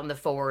started out in the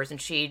fours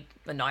and she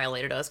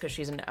annihilated us because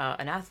she's an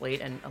athlete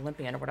and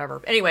Olympian or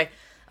whatever. Anyway,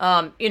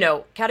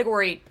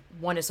 Category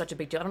one is such a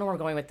big deal. I don't know where I'm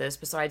going with this.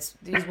 Besides,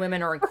 these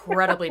women are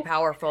incredibly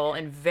powerful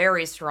and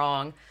very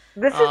strong.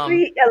 This is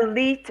the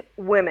elite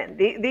women.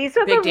 These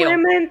are Big the deal.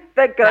 women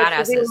that go to the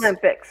Badasses.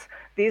 Olympics.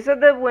 These are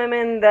the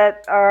women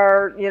that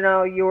are,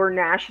 your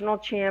national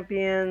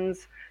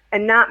champions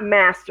and not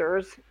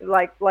masters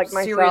like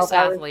myself. Serious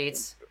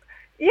athletes.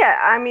 Yeah,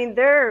 I mean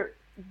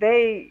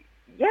they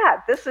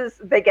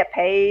get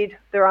paid.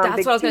 They're on That's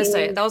big what I was going to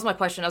say. teams. That was my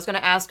question. I was going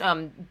to ask,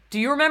 do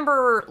you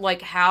remember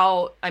like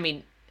how,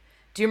 do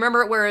you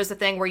remember where it was the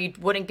thing where you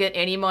wouldn't get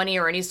any money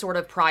or any sort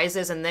of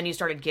prizes and then you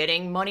started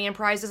getting money and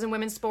prizes in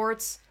women's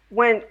sports?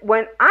 When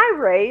I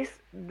raced,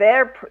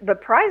 the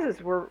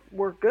prizes were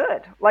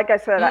good. Like I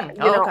said,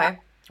 Okay.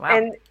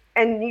 Wow.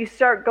 and you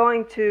start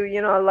going to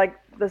like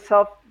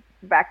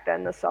back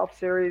then the self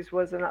series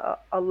was an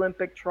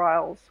Olympic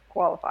trials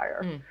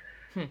qualifier.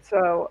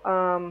 So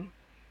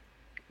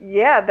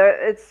yeah,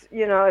 it's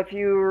if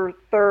you were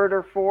third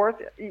or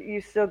fourth, you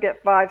still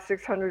get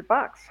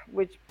 $500-600,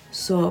 which.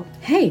 So,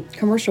 hey,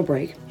 commercial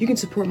break. You can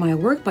support my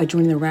work by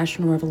joining the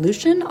Rational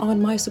Revolution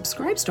on my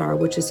Subscribestar,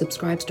 which is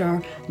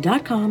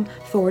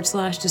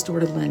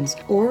subscribestar.com/distorted lens.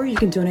 Or you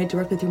can donate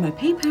directly through my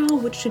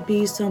PayPal, which should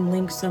be some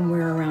link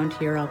somewhere around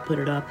here. I'll put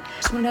it up.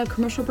 Just wanted to have a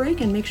commercial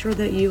break and make sure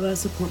that you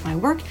support my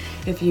work.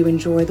 If you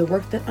enjoy the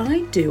work that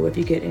I do, if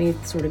you get any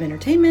sort of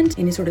entertainment,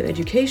 any sort of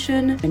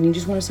education, and you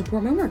just want to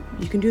support my work,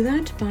 you can do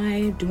that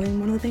by doing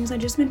one of the things I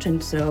just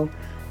mentioned. So,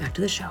 back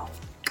to the show.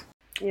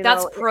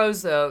 That's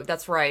pros, though.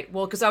 That's right.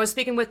 Well, because I was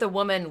speaking with a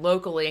woman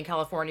locally in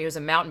California who's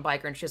a mountain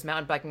biker, and she has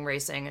mountain biking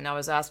racing, and I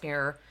was asking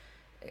her,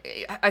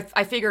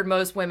 I figured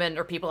most women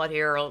or people out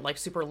here are like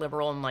super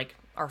liberal and like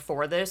are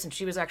for this, and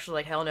she was actually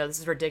like, hell no, this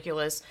is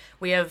ridiculous.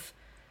 We have,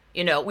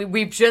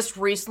 we've just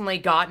recently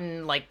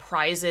gotten like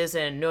prizes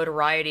and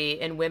notoriety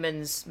in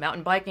women's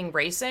mountain biking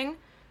racing,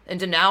 and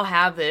to now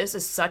have this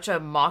is such a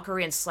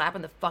mockery and slap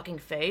in the fucking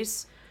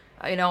face.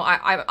 I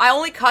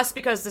only cuss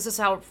because this is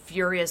how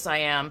furious I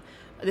am.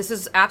 This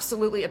is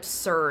absolutely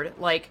absurd.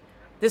 Like,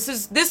 this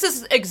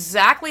is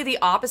exactly the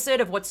opposite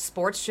of what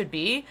sports should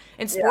be.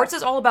 And sports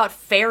is all about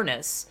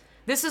fairness.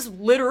 This is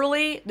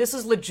legitimately,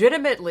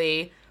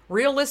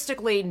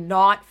 realistically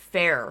not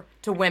fair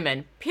to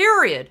women.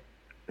 Period.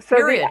 So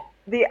Period.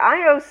 The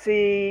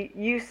IOC,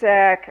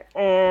 USAC,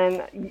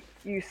 and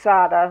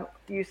USADA.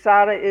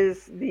 USADA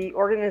is the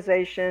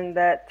organization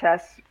that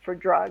tests for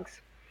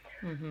drugs.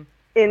 Mm-hmm.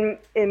 In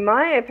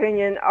my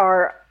opinion,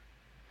 are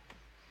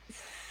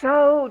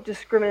so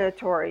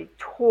discriminatory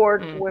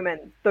toward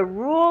women. The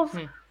rules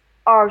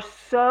are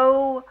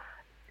so,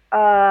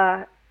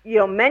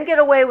 men get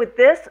away with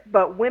this,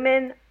 but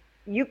women,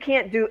 you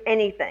can't do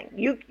anything.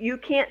 You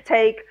can't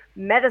take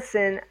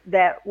medicine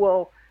that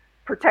will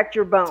protect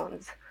your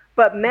bones.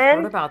 But men, I've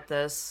heard about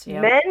this.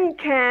 Yeah. Men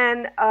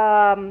can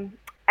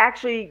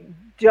actually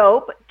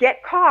dope,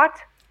 get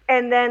caught,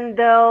 and then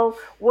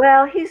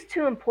he's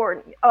too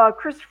important.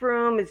 Chris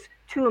Froome is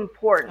too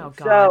important. Oh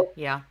God. So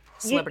yeah.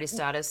 Celebrity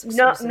status.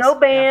 No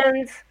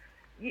bans.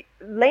 Yeah.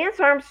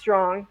 Lance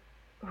Armstrong,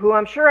 who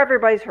I'm sure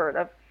everybody's heard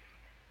of,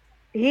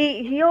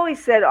 he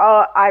always said,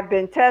 "Oh, I've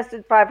been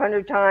tested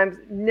 500 times.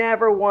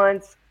 Never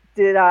once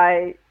did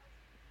I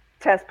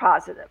test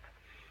positive."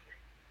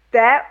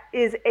 That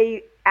is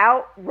a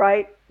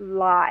outright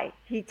lie.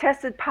 He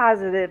tested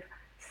positive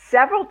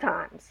several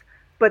times,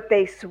 but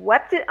they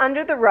swept it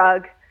under the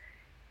rug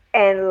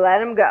and let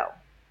him go.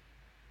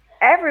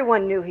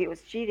 Everyone knew he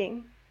was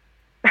cheating.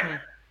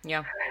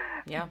 Yeah.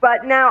 Yeah.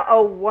 But now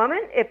a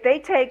woman, if they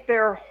take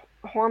their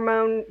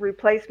hormone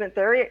replacement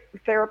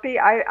therapy,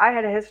 I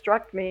had a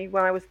hysterectomy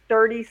when I was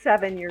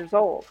 37 years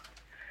old.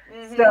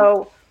 Mm-hmm.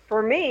 So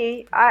for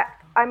me, I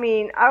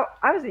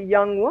was a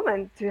young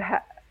woman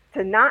to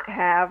not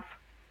have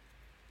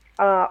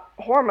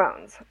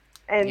hormones,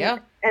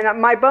 and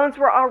my bones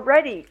were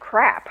already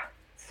crap.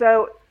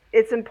 So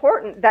it's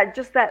important that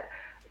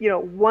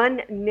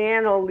 1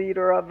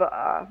 nanoliter of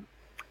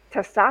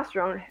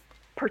testosterone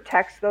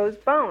protects those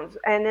bones,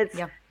 and it's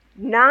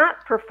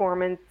not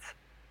performance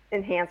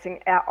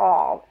enhancing at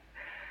all.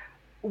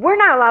 We're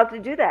not allowed to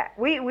do that.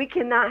 We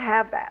cannot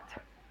have that.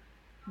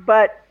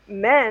 But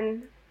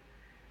men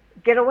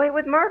get away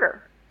with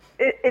murder.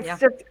 It's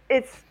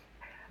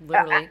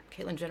literally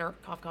Caitlyn Jenner,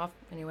 cough.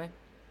 Anyway,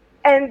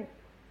 and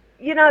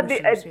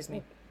excuse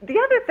me. The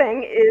other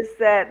thing is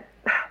that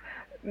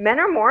men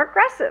are more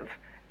aggressive.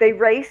 They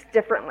race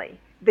differently.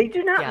 They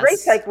do not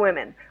race like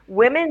women.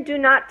 Women do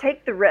not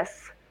take the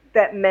risks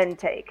that men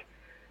take.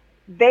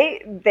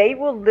 They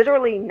will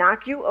literally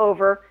knock you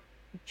over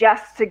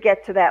just to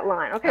get to that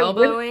line. Okay,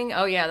 elbowing.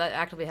 Oh yeah, that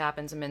actively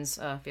happens in men's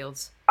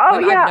fields. Oh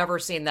yeah, I've never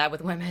seen that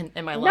with women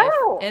in my life.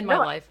 In my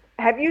life.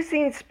 Have you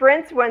seen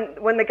sprints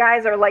when the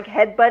guys are like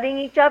headbutting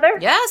each other?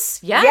 Yes.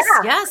 Yeah.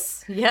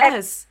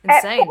 Insane.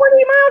 At 40 miles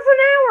an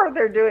hour,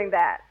 they're doing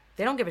that.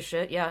 They don't give a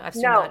shit. Yeah, I've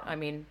seen that. I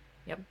mean,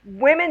 yep.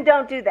 Women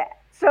don't do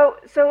that. So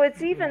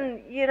it's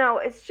even,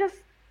 it's just.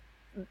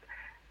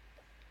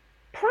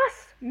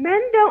 Plus,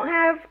 men don't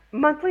have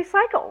monthly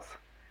cycles.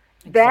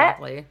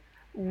 Exactly. That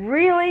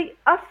really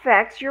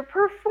affects your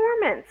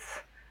performance.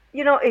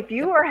 if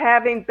you are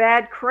having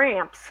bad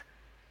cramps,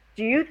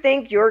 do you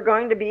think you're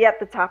going to be at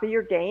the top of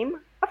your game?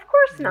 Of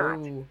course not.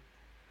 No.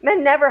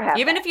 Men never have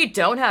Even that. if you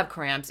don't have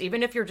cramps,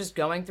 even if you're just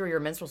going through your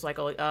menstrual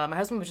cycle, my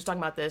husband was just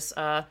talking about this.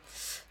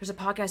 There's a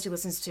podcast he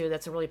listens to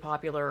that's a really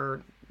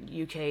popular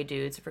UK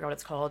dudes. I forgot what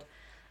it's called,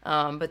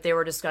 but they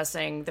were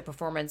discussing the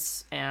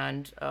performance,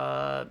 and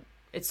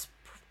it's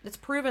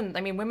proven.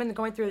 I mean, women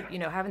going through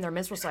having their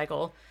menstrual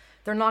cycle,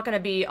 they're not going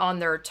to be on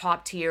their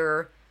top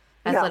tier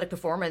athletic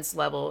performance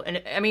level.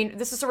 And I mean,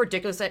 this is so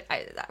ridiculous.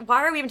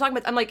 Why are we even talking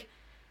about? I'm like,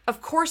 of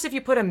course, if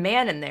you put a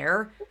man in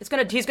there, he's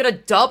gonna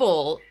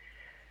double.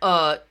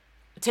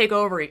 Take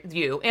over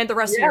you and the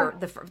rest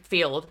of the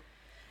field.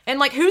 And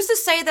like, who's to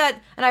say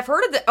that? And I've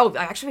heard of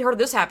I actually heard of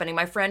this happening.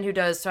 My friend who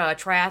does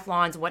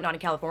triathlons and whatnot in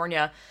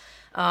California,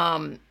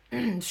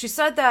 she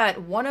said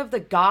that one of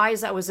the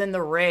guys that was in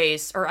the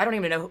race, or I don't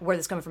even know where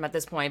this is coming from at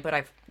this point,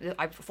 but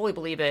I fully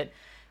believe it.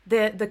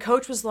 The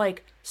coach was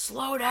like,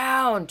 slow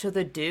down to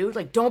the dude.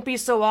 Like, don't be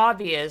so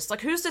obvious.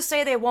 Like, who's to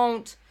say they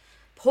won't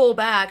pull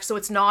back so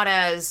it's not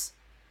as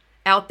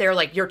out there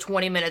like you're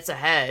 20 minutes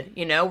ahead,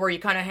 where you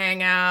kind of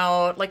hang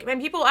out. Like, I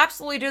mean, people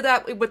absolutely do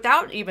that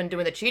without even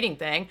doing the cheating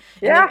thing.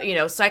 Yeah. And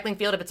then, cycling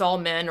field, if it's all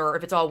men or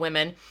if it's all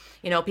women,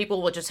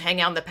 people will just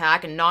hang out in the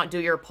pack and not do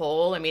your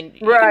pole. I mean,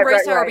 you can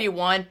race however you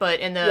want, but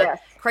in the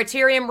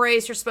criterium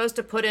race, you're supposed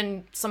to put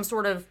in some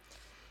sort of,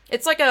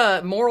 it's like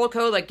a moral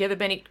code, like give a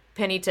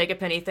penny, take a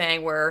penny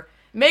thing, where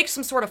make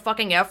some sort of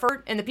fucking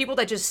effort. And the people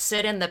that just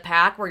sit in the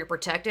pack where you're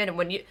protected, and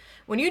when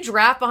you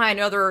draft behind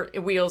other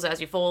wheels,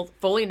 as you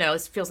fully know,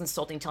 this feels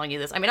insulting telling you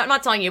this. I mean, I'm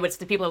not telling you, it's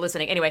the people who are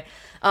listening. Anyway,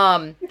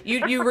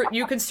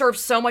 you conserve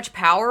so much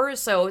power.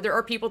 So there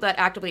are people that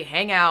actively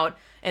hang out,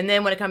 and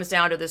then when it comes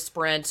down to the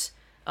sprint,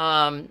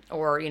 or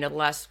the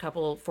last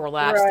four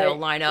laps, they'll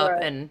line up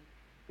and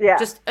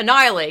just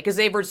annihilate because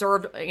they've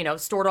reserved,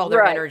 stored all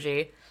their energy.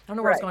 I don't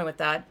know where I was going with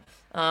that.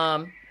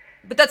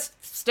 But that's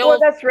still,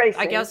 that's racing.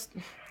 I guess.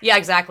 Yeah,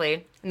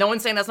 exactly. No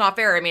one's saying that's not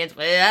fair. I mean,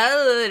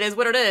 it is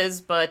what it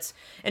is,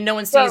 and no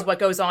one sees what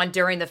goes on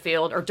during the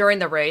field or during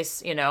the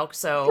race,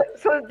 so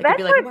they could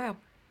be like, wow.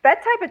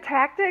 That type of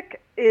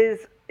tactic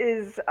is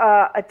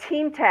a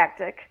team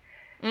tactic.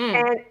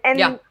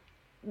 And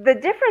the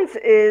difference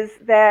is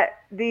that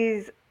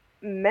these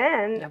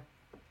men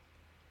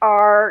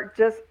are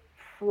just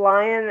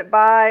flying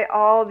by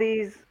all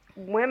these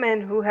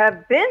women who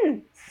have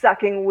been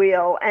sucking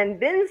wheel and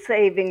been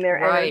saving their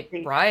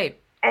energy. Right.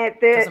 And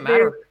doesn't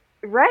matter.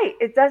 Right.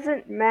 It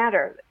doesn't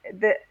matter.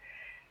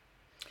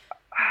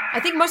 I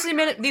think most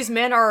of these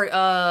men are,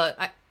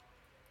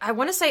 I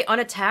want to say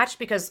unattached,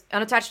 because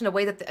unattached in a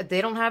way that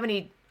they don't have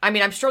any, I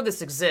mean, I'm sure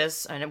this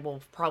exists and it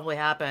will probably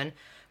happen,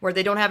 where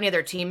they don't have any of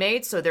their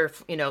teammates. So they're,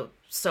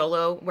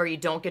 solo, where you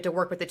don't get to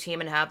work with the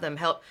team and have them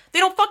help. They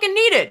don't fucking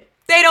need it.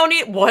 They don't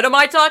need, what am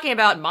I talking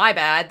about? My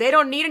bad. They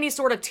don't need any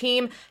sort of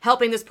team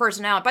helping this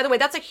person out. By the way,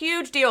 that's a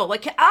huge deal.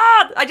 Like,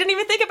 I didn't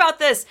even think about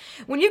this.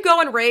 When you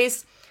go and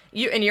race,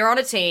 you're on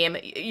a team,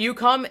 you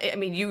come, I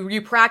mean,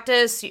 you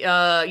practice,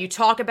 you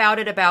talk about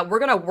we're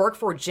going to work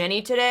for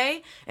Jenny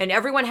today. And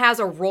everyone has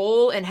a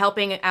role in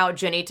helping out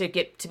Jenny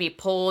to be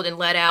pulled and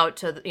led out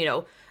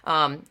to,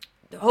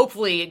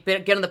 hopefully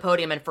get on the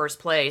podium in first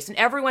place. And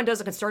everyone does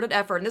a concerted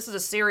effort. And this is a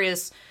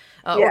serious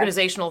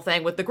organizational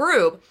thing with the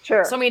group.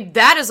 Sure. So, I mean,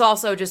 that is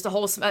also just a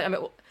whole,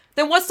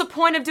 then what's the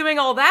point of doing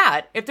all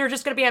that if there's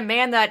just going to be a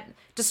man that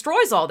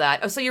destroys all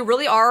that? So you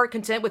really are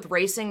content with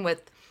racing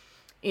with,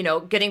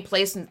 getting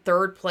placed in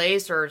third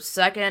place or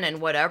second and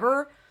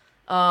whatever.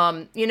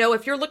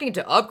 If you're looking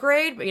to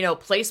upgrade,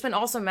 placement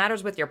also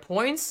matters with your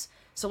points.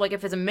 So, like,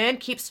 if a man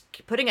keeps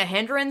putting a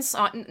hindrance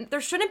on, there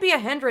shouldn't be a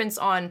hindrance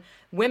on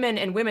women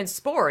and women's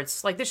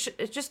sports. Like,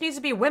 it just needs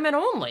to be women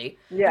only.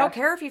 Yeah. I don't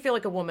care if you feel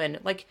like a woman.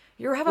 Like,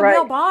 you have a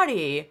male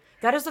body.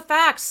 That is the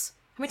facts.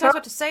 How many times do I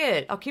have to say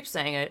it? I'll keep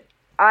saying it.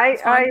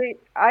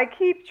 I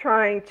keep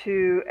trying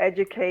to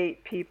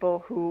educate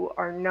people who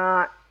are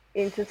not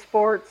into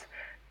sports.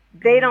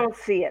 They don't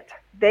see it.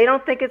 They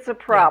don't think it's a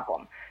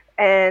problem.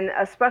 Yeah. And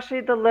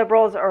especially the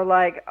liberals are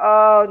like,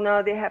 oh,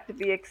 no, they have to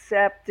be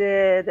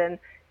accepted. And,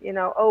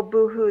 oh,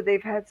 boo-hoo,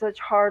 they've had such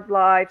hard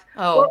lives.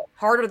 Oh,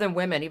 harder than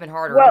women, even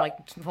harder. Well, I'm like,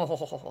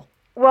 oh.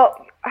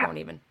 Well, don't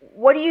even.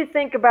 What do you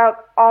think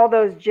about all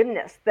those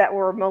gymnasts that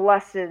were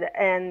molested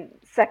and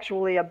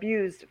sexually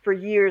abused for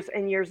years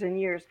and years and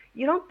years?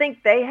 You don't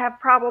think they have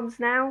problems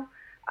now?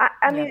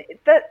 I mean,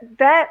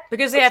 that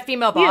because they have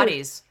female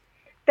bodies.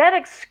 That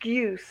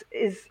excuse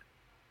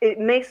it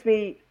makes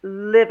me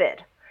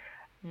livid.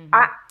 Mm-hmm.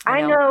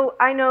 I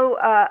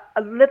know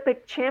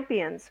Olympic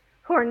champions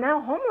who are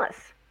now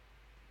homeless.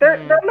 They're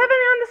living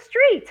on the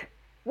street.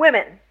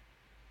 Women,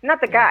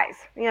 not the guys.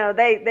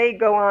 They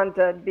go on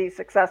to be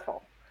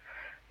successful.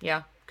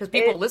 Yeah, because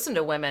people listen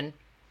to women.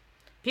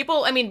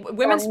 People, I mean,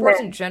 women's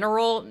sports in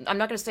general, I'm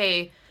not going to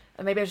say,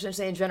 maybe I shouldn't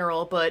say in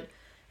general, but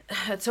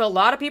to a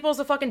lot of people it's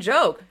a fucking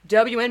joke.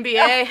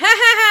 WNBA,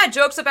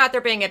 jokes about there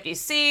being empty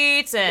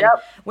seats and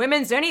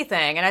women's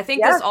anything. And I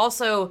think this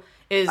also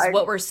is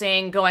what we're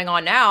seeing going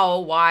on now,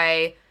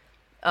 why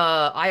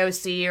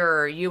IOC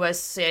or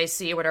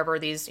USAC, whatever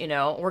these,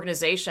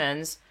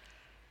 organizations,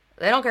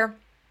 they don't care.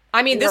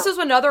 I mean, this is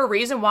another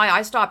reason why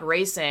I stopped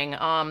racing.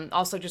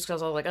 Also just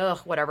because I was like, ugh,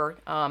 whatever.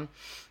 I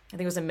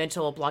think it was a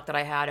mental block that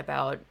I had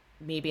about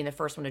me being the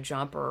first one to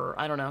jump, or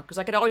I don't know, because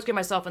I could always get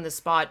myself in the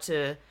spot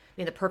to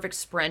be in the perfect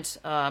sprint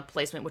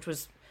placement, which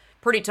was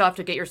pretty tough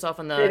to get yourself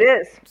in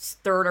the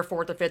third or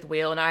fourth or fifth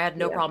wheel, and I had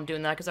no problem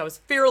doing that because I was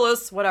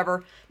fearless,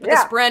 whatever. But the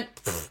sprint,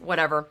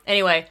 whatever.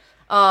 Anyway,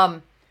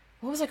 what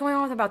was I going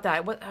on with about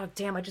that? What? Oh,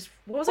 damn! What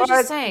was I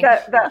just saying?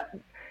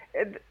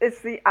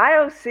 It's the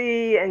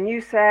IOC and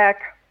USAC.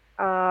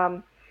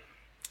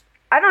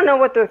 I don't know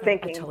what they're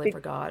thinking. I totally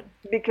forgot.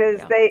 Because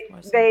they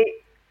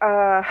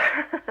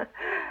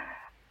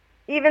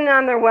even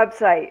on their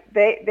website,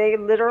 they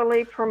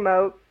literally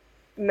promote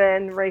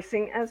men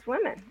racing as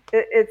women.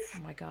 It's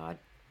oh my God.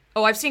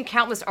 Oh, I've seen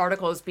countless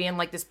articles being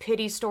like this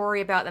pity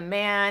story about the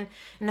man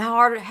and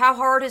how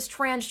hard his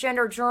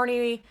transgender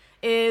journey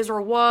is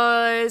or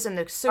was, and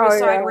the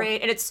suicide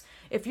rate. And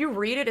if you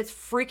read it, it's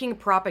freaking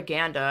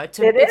propaganda.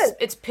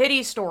 It's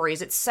pity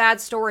stories. It's sad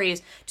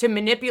stories to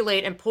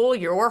manipulate and pull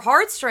your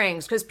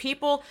heartstrings, because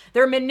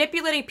they're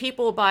manipulating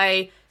people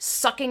by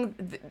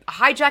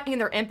hijacking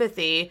their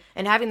empathy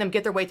and having them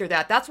get their way through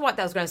that. That's what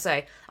I was going to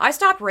say. I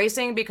stopped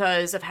racing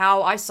because of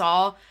how I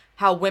saw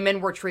how women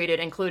were treated,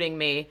 including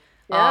me.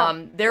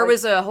 There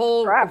was a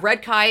whole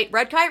red kite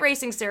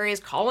racing series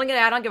calling it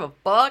out. I don't give a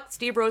fuck.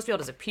 Steve Rosefield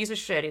is a piece of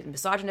shit. He's a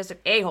misogynistic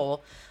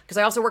a-hole. Because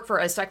I also work for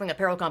a cycling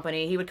apparel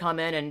company. He would come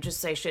in and just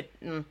say shit,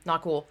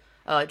 not cool.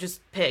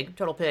 Just pig,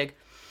 total pig.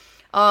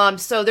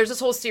 So there's this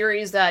whole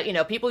series that,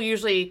 people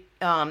usually,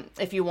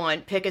 if you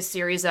want, pick a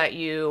series that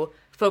you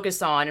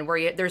focus on, and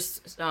where there's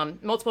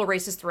multiple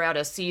races throughout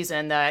a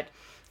season that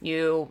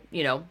you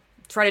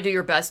try to do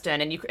your best in,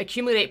 and you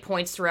accumulate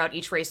points throughout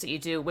each race that you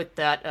do with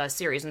that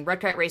series. And Red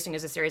Kite Racing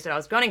is a series that I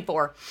was gunning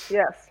for.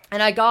 Yes.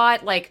 And I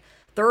got like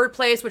third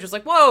place, which was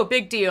like, whoa,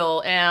 big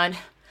deal. And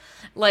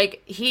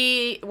like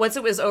once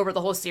it was over, the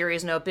whole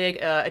series, big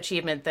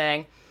achievement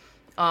thing,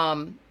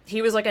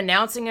 he was like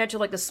announcing it to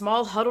like the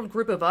small huddled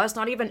group of us,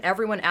 not even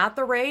everyone at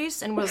the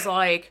race, and was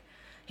like,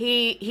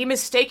 he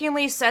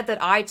mistakenly said that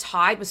I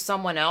tied with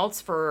someone else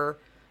for,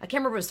 I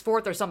can't remember if it was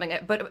fourth or something,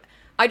 but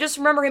I just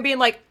remember him being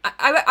like,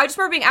 I just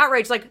remember being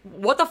outraged, like,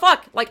 what the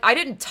fuck? Like, I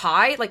didn't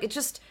tie. Like,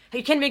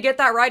 he can't even get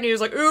that right. And he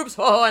was like, oops,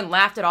 and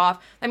laughed it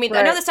off. I mean,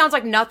 I know this sounds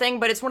like nothing,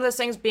 but it's one of those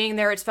things being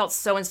there. It felt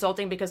so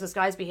insulting because this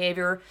guy's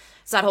behavior,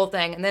 it's that whole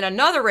thing. And then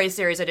another race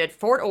series I did,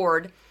 Fort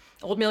Ord,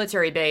 old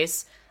military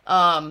base.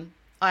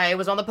 I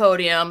was on the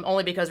podium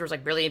only because there was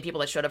like really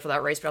people that showed up for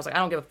that race, but I was like, I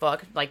don't give a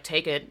fuck. Like,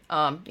 take it,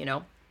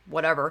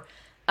 whatever.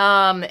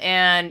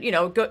 And,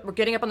 we're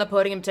getting up on the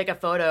podium to take a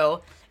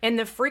photo. And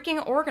the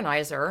freaking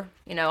organizer,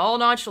 all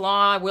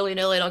nonchalant,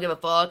 willy-nilly, don't give a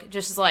fuck,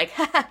 just is like,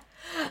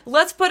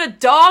 let's put a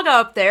dog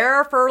up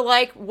there for,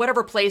 like,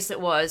 whatever place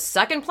it was.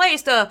 Second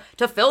place to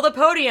fill the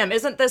podium.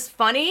 Isn't this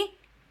funny?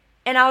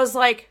 And I was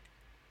like,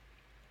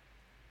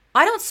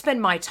 I don't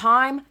spend my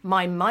time,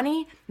 my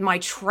money, my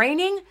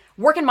training,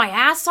 working my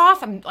ass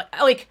off, I'm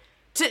like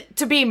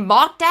to be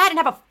mocked at and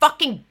have a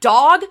fucking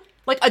dog?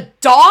 Like, a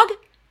dog?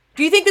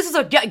 Do you think this is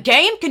a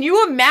game? Can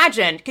you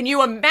imagine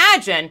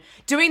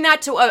doing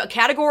that to a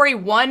Category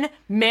 1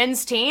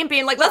 men's team?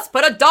 Being like, let's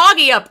put a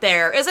doggy up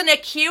there. Isn't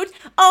it cute?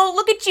 Oh,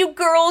 look at you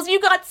girls. You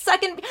got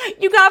second.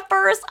 You got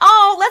first.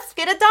 Oh, let's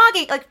get a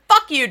doggy. Like,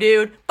 fuck you,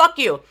 dude. Fuck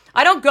you.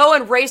 I don't go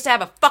and race to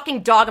have a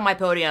fucking dog on my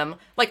podium.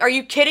 Like, are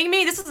you kidding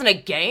me? This isn't a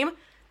game.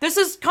 This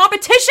is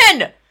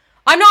competition.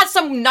 I'm not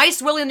some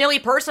nice willy-nilly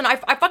person. I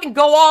fucking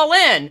go all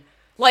in.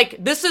 Like,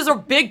 this is a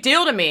big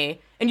deal to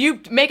me. And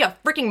you make a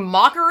freaking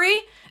mockery?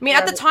 I mean,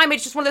 at the time,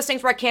 it's just one of those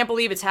things where I can't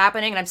believe it's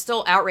happening, and I'm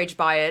still outraged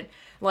by it.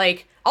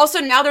 Like, also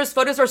now there's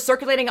photos are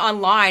circulating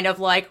online of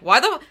like,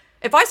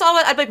 if I saw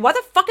that, I'd be like, why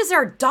the fuck is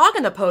there a dog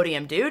on the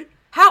podium, dude?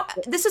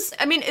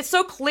 It's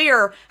so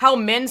clear how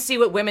men see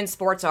what women's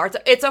sports are.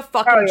 It's a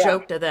fucking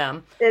joke to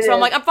them. I'm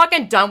like, I'm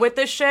fucking done with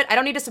this shit. I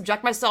don't need to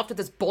subject myself to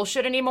this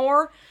bullshit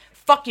anymore.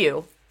 Fuck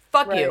you.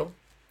 Fuck you.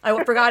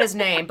 I forgot his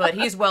name, but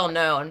he's well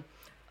known.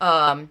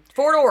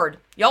 Fort Ord.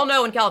 Y'all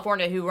know in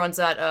California who runs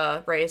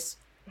that race.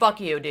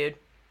 Fuck you, dude.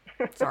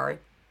 Sorry.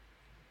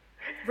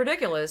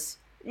 Ridiculous.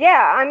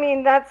 Yeah, I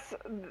mean, that's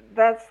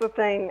the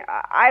thing.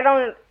 I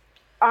don't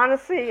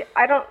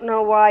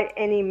know why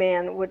any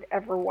man would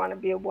ever want to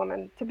be a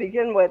woman to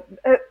begin with.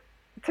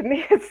 To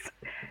me,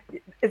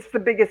 it's the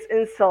biggest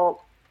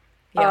insult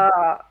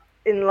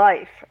in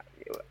life.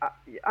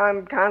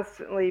 I'm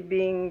constantly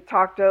being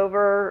talked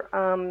over,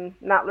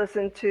 not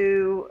listened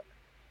to,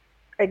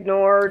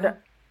 ignored. Yeah.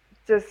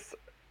 Just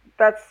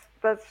that's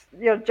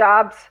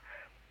jobs.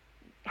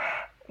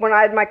 When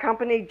I had my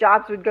company,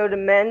 jobs would go to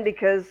men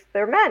because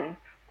they're men,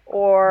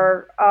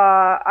 or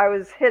I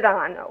was hit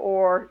on,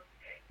 or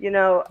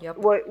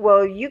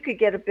well, you could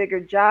get a bigger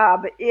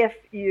job if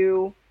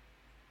you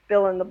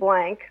fill in the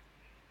blank.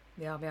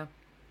 Yeah.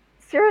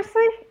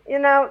 Seriously,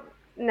 no.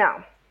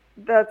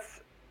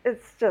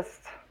 It's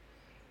just,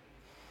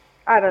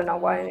 I don't know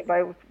why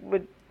anybody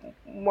would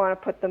want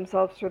to put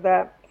themselves through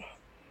that.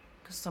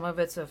 some of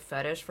it's a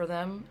fetish for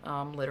them,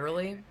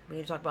 literally. We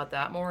need to talk about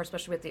that more,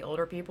 especially with the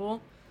older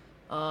people.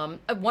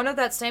 One of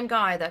that same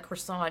guy, that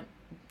croissant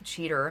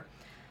cheater,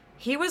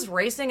 he was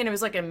racing and it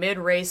was like a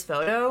mid-race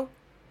photo.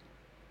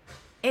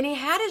 And he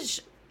had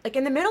his, like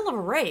in the middle of a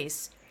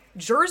race,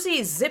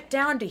 jersey zipped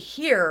down to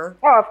here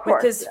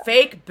with his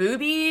fake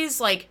boobies,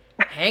 like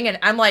hanging.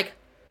 I'm like,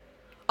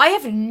 I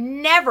have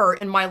never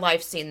in my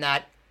life seen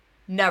that.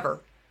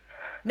 Never.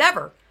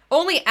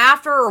 Only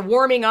after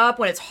warming up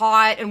when it's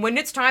hot, and when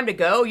it's time to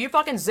go, you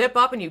fucking zip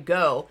up and you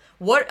go.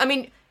 What? I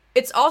mean,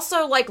 it's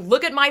also like,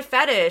 look at my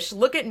fetish.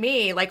 Look at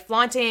me, like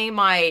flaunting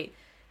my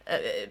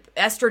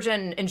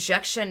estrogen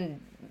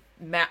injection,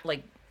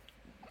 like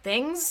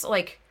things.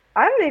 Like,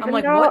 I don't even I'm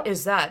like, know. what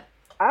is that?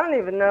 I don't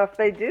even know if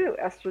they do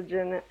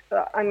estrogen.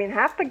 I mean,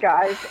 half the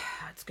guys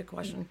That's a good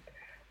question.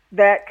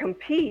 that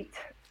compete,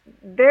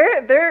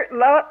 they're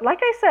like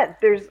I said,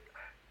 there's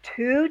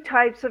two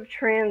types of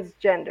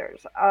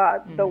transgenders.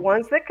 The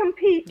ones that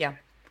compete, Yeah.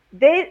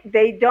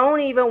 they don't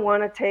even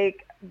want to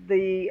take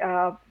the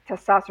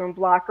testosterone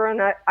blocker,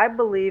 and I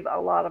believe a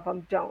lot of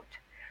them don't.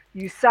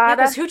 USADA,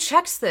 Because who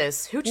checks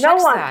this? Who checks No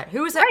one. that?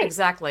 Who is that Right.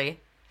 exactly?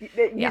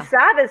 Yeah.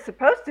 USADA is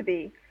supposed to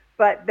be,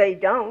 but they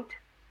don't.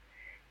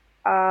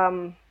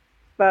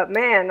 But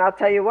man, I'll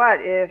tell you what,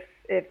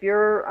 if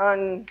you're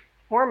on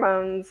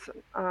hormones,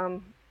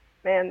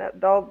 man,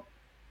 they'll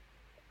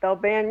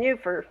ban you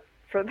for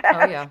that.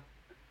 Oh yeah.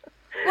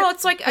 Well,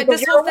 it's like Because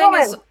this you're whole a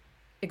thing is woman.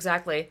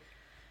 exactly.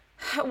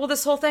 Well,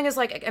 this whole thing is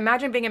like,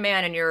 imagine being a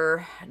man and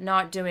you're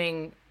not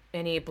doing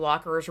any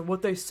blockers, or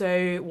what they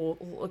say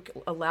will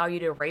allow you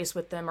to race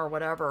with them or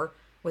whatever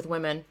with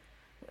women.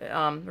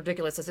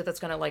 Ridiculous, as if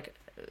that's gonna like.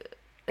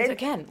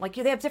 Again, like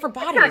they have different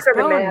not bodies,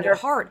 gonna bone, matter.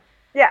 heart.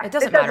 Yeah, It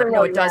doesn't matter. No,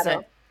 really it doesn't.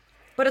 matter.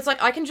 But it's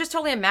like, I can just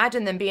totally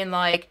imagine them being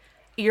like,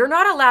 "You're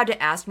not allowed to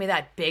ask me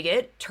that,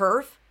 bigot,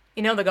 turf."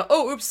 You know, they go,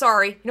 "Oh, oops,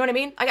 sorry." You know what I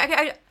mean?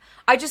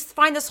 I just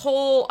find this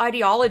whole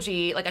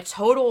ideology like a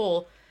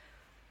total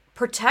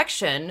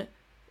protection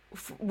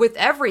with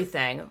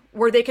everything,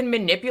 where they can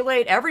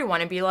manipulate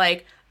everyone and be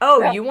like,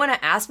 "Oh, Yeah. you want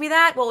to ask me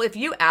that? Well, if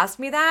you ask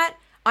me that,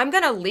 I'm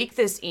gonna leak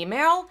this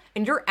email,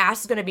 and your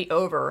ass is gonna be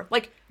over."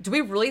 Like, do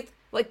we really?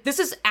 Like, this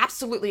is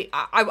absolutely.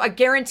 I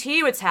guarantee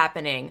you, it's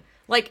happening.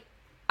 Like,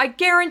 I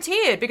guarantee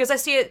it, because I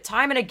see it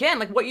time and again.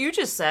 Like what you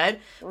just said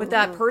with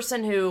that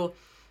person who,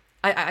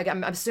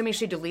 I'm assuming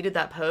she deleted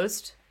that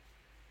post.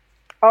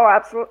 Oh,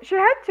 absolutely. She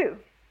had to.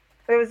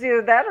 It was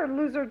either that or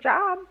lose her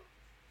job.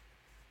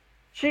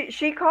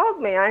 She called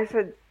me. I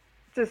said,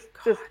 just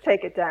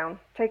take it down.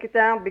 Take it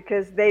down,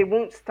 because they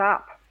won't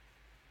stop.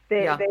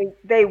 Yeah.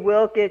 They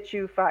will get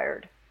you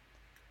fired.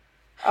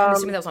 I'm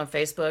assuming that was on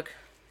Facebook.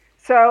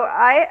 So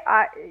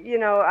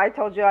I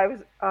told you I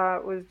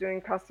was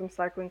doing custom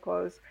cycling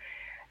clothes,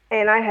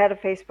 and I had a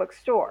Facebook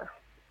store.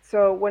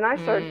 So when I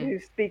started to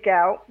speak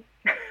out,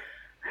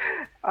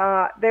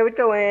 they would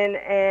go in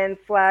and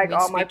I flag mean,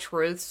 all speak my.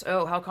 truths.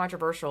 Oh, how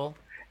controversial.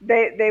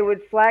 They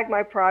would flag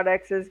my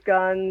products as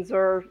guns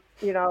or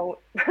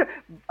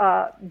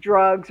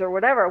drugs or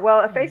whatever.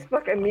 Well,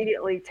 Facebook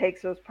immediately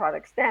takes those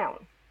products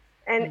down,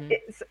 and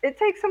it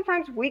takes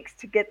sometimes weeks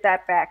to get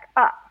that back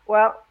up.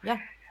 Well, Yeah.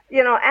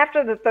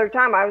 after the third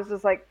time, I was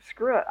just like,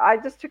 screw it. I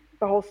just took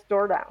the whole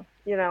store down.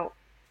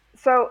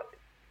 So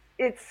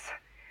it's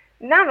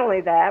not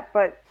only that,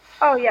 but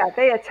oh yeah,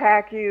 they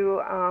attack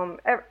you,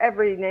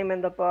 every name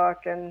in the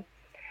book, and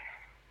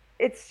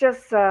it's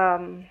just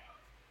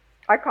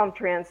I call them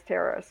trans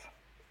terrorists.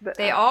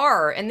 They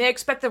are, and they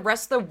expect the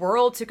rest of the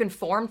world to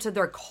conform to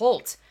their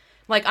cult.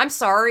 Like, I'm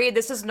sorry,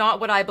 this is not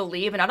what I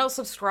believe, and I don't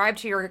subscribe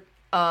to your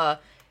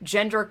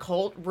gender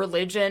cult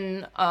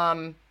religion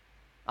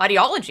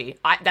ideology.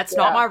 That's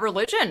not Yeah. my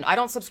religion. I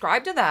don't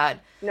subscribe to that.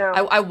 No.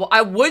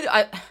 I would,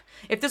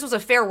 if this was a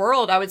fair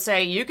world, I would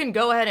say you can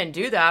go ahead and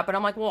do that, but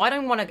I'm like, well, I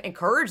don't want to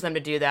encourage them to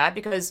do that,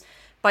 because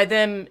by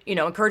them,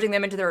 encouraging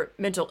them into their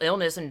mental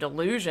illness and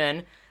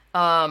delusion,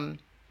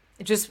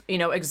 it just,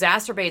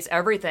 exacerbates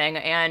everything.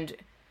 And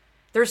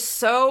they're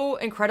so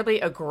incredibly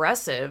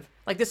aggressive.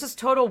 Like, this is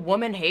total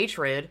woman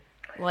hatred,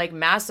 like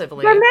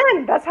massively. They're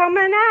men. That's how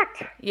men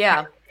act.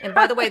 Yeah. And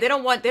by the way, they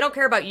don't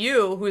care about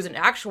you, who's an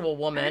actual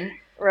woman.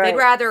 Right. They'd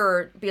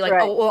rather be like,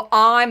 Right. "Oh, well,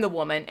 I'm the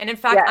woman." And in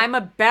fact, Yes. I'm a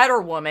better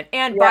woman.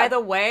 And by Yes. the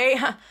way,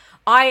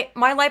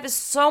 my life is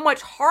so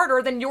much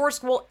harder than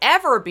yours will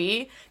ever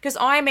be, because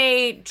I'm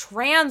a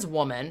trans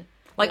woman.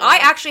 Like, I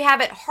actually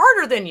have it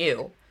harder than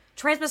you.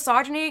 Trans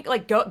misogyny,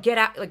 like, get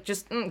out, like,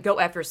 just go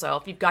F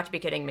yourself. You've got to be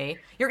kidding me.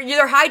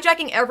 You're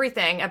hijacking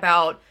everything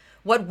about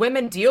what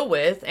women deal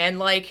with, and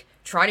like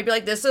trying to be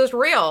like, this is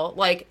real.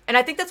 Like, and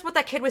I think that's what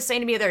that kid was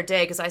saying to me the other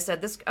day, because I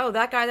said,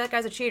 that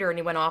guy's a cheater, and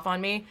he went off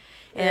on me.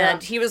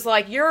 And he was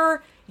like,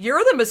 you're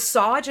the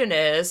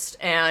misogynist,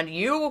 and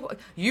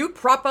you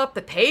prop up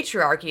the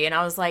patriarchy. And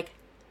I was like,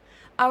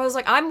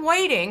 I'm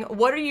waiting.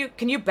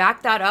 Can you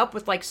back that up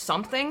with like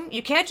something?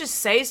 You can't just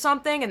say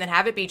something and then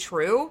have it be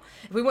true.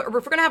 If we're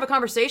going to have a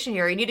conversation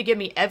here, you need to give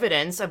me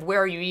evidence of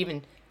where are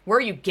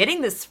you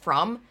getting this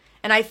from?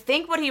 And I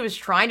think what he was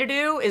trying to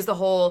do is the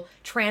whole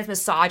trans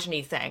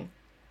misogyny thing.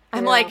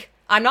 I'm like,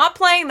 I'm not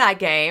playing that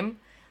game.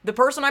 The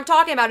person I'm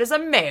talking about is a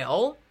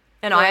male,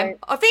 and I'm Right.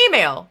 a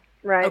female.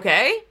 Right.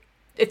 Okay?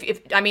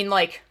 If I mean,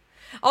 like,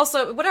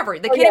 also, whatever.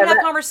 They Oh, can't yeah, even have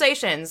that-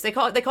 conversations. They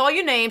call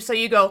you names, so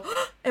you go,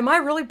 am I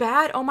really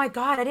bad? Oh my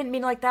God, I didn't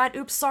mean like that.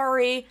 Oops,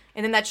 sorry.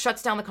 And then that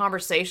shuts down the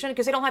conversation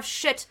because they don't have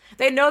shit.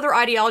 They know their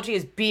ideology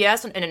is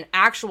BS and an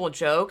actual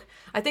joke.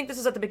 I think this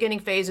is at the beginning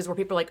phases where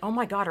people are like, oh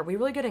my God, are we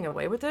really getting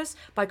away with this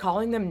by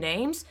calling them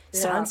names?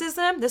 Silences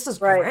them? This is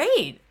Right.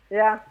 great.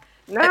 Yeah.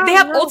 No, They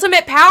have no.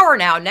 ultimate power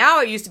now.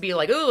 Now it used to be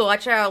like, ooh,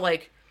 watch out,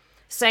 like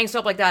saying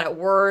stuff like that at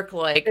work,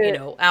 like, you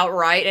know,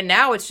 outright. And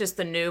now it's just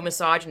the new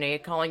misogyny.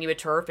 Calling you a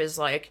TERF is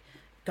like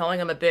calling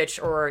them a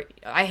bitch, or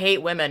I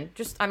hate women.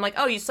 Just, I'm like,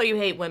 oh, you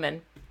hate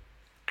women.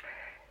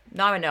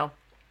 Now I know.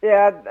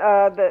 Yeah.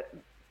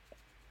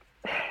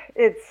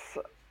 It's,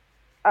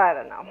 I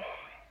don't know.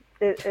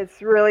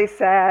 It's really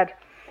sad.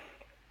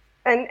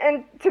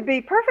 And to be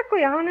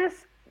perfectly honest,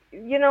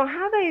 you know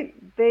how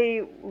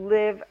they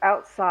live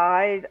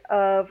outside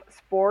of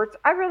sports.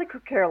 I really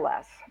could care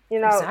less. You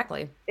know,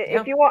 Exactly.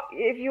 if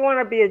Yeah. you want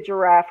to be a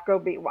giraffe, go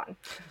be one.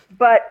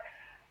 But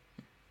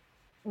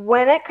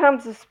when it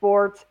comes to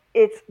sports,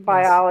 it's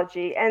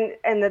biology. And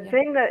the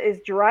thing that is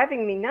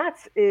driving me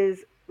nuts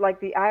is like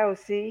the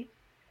IOC.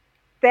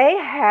 They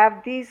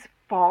have these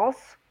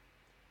false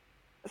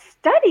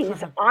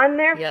studies on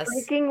their Yes.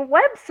 freaking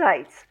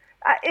websites.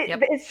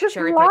 Yep. It's just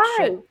Cherry-picked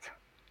shit.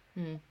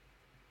 lies.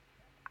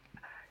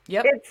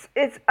 Yep.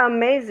 It's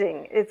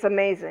amazing. It's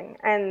amazing.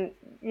 And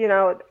you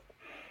know,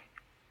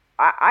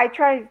 I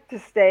try to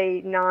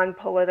stay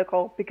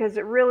non-political because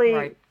it really,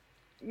 Right.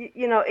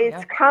 you know, it's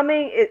Yeah.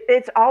 coming.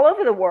 It's all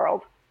over the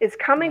world. It's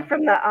coming Yeah.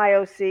 from the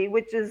IOC,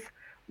 which is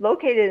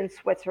located in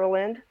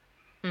Switzerland.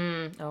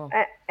 Oh, A-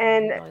 I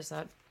And didn't realize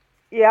that.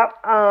 yep,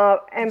 and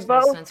Makes no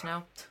both sense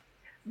now.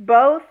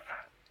 both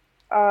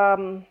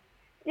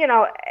you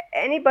know,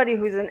 anybody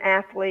who's an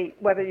athlete,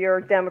 whether you're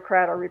a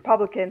Democrat or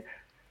Republican,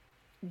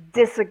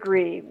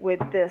 disagree with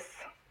this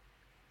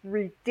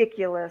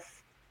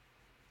ridiculous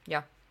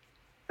Yeah.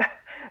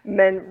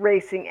 men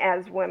racing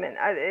as women.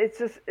 It's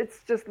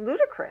just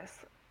ludicrous.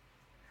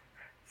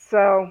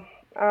 So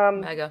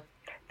Mega.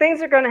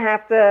 things are going to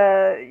have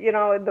to, you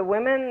know, the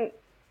women.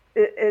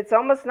 It's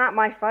almost not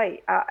my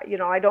fight. You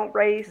know, I don't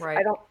race.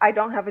 Right. I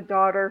don't have a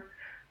daughter.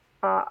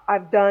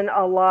 I've done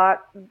a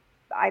lot.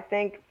 I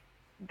think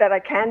that I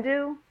can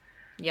do,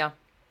 Yeah.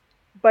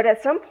 but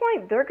at some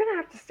point they're going to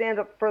have to stand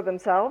up for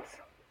themselves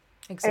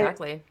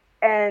Exactly.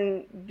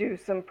 and do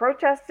some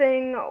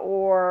protesting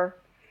or,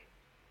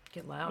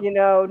 Get loud. you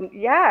know,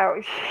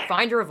 yeah,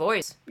 Find your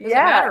voice. Because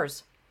Yeah. it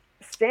matters.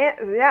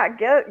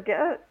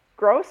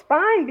 grow a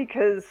spine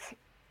because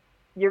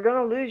you're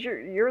going to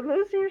you're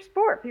losing your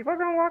sport. People are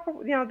going to walk,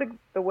 you know,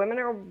 the women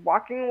are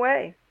walking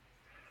away.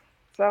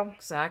 So,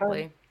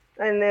 Exactly.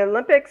 in the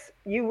Olympics,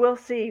 you will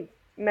see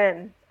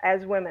men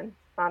as women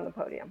on the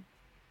podium.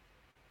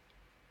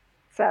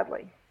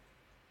 Sadly.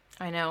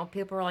 I know.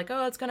 People are like,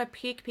 oh, it's going to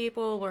peak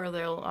people where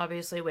they'll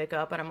obviously wake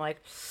up. And I'm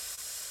like,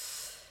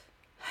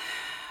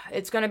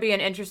 it's going to be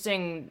an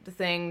interesting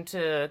thing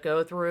to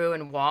go through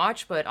and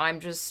watch, but I'm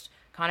just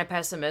kind of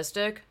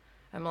pessimistic.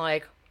 I'm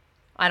like,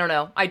 I don't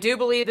know. I do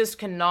believe this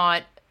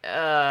cannot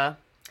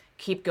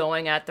keep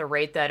going at the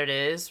rate that it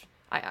is.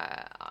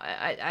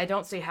 I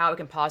don't see how it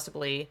can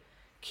possibly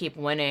keep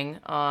winning.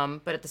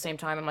 But at the same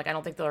time, I'm like, I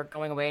don't think they're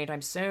going away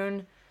anytime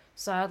soon,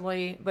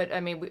 sadly. But I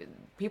mean,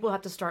 people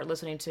have to start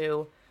listening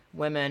to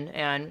women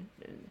and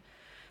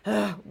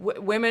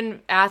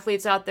women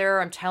athletes out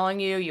there. I'm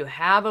telling you, you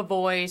have a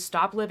voice.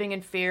 Stop living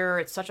in fear.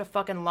 It's such a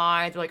fucking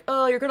lie. They're like,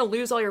 oh, you're gonna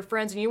lose all your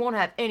friends and you won't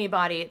have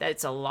anybody.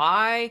 That's a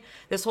lie.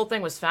 This whole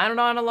thing was founded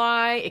on a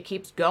lie. It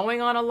keeps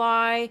going on a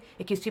lie.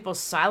 It keeps people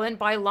silent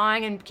by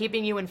lying and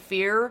keeping you in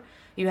fear.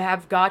 You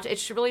have got to,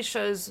 it really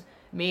shows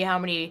me how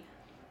many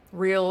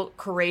real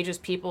courageous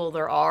people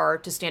there are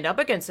to stand up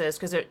against this,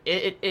 because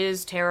it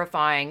is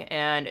terrifying,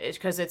 and it's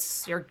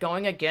because you're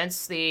going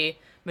against the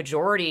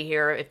majority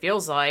here. It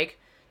feels like,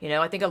 you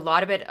know, I think a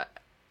lot of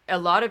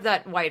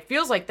that, why it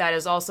feels like that,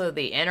 is also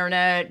the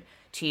internet,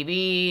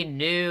 TV,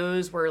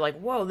 news, where like,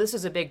 whoa, this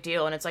is a big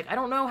deal. And it's like, I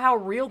don't know how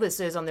real this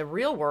is on the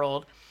real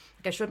world.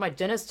 Like, I showed my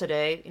dentist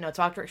today, you know,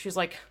 talked to her. She's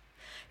like,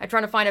 I'm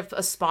trying to find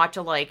a spot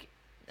to like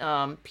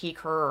pique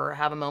her or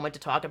have a moment to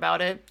talk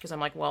about it, because I'm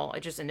like, well,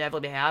 it just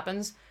inevitably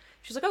happens.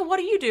 She's like, oh, what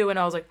do you do? And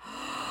I was like,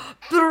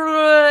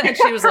 and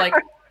she was like,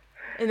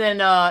 and then,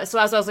 so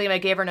as I was leaving, I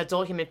gave her an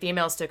adult human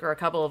female sticker, a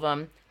couple of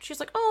them. She's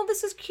like, oh,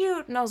 this is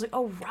cute. And I was like,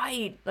 oh,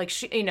 right. Like,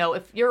 she, you know,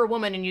 if you're a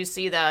woman and you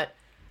see that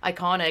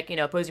iconic, you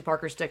know, Posey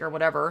Parker sticker,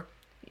 whatever,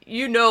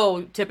 you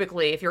know,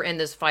 typically, if you're in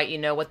this fight, you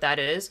know what that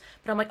is.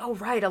 But I'm like, oh,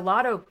 right. A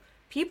lot of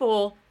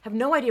people have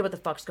no idea what the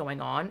fuck's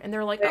going on. And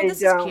they're like, oh, They this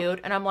don't. is cute.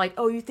 And I'm like,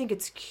 oh, you think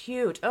it's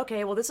cute?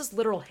 Okay, well, this is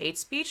literal hate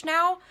speech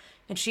now.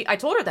 And I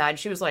told her that, and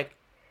she was like,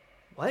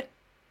 what?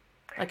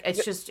 Like,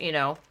 it's just, you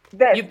know,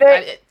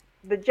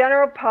 The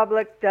general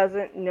public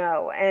doesn't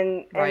know,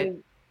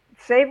 and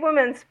Save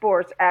Women's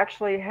Sports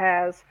actually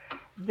has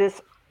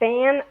this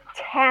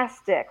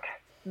fantastic,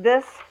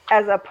 this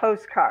as a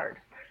postcard,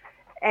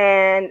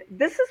 And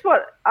this is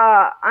what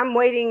I'm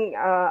waiting.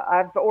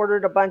 I've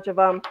ordered a bunch of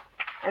them,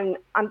 and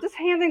I'm just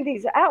handing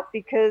these out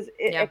because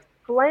it Yeah.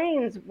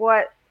 explains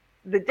what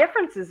the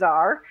differences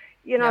are.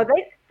 You know,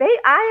 Yeah.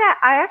 I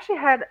actually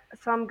had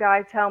some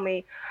guy tell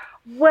me,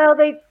 well,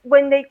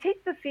 when they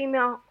take the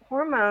female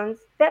hormones,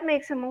 that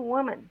makes him a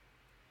woman.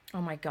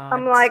 Oh my I'm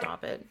God. like,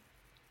 Stop it.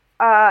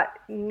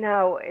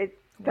 no, it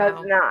does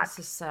Wow. not. This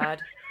is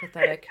sad.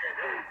 Pathetic.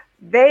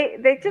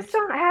 They just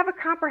What? don't have a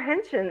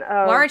comprehension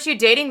Why of. aren't you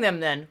dating them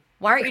then?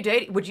 Why aren't you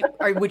dating?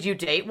 Would you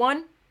date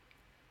one?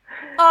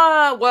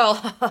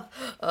 Well,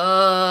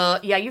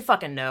 yeah, you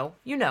fucking know.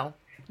 You know.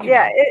 You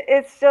Yeah, know.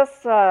 it's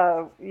just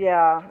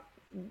yeah.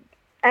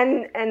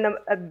 And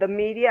the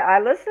media, I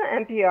listen to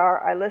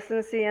NPR, I listen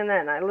to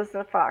CNN, I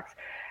listen to Fox.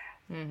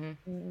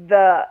 Mm-hmm.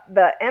 The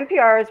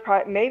NPR is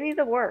probably maybe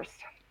the worst.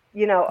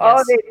 You know,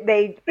 oh, Yes,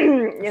 they for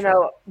you sure.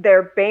 know,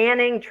 they're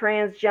banning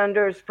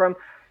transgenders from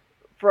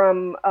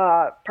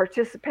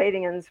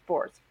participating in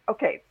sports.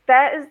 Okay,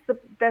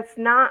 that's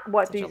not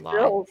what Such a these lie.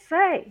 bills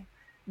say.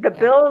 The Yeah.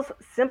 bills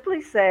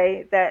simply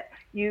say that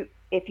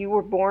if you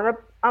were born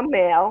a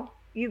male,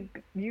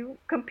 you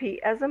compete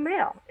as a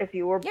male. If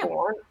you were Yeah.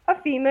 born a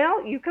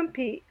female, you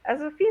compete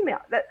as a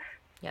female. That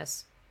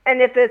Yes.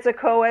 and if it's a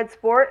co-ed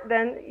sport,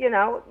 then you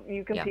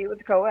Yeah. compete with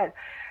the co-ed.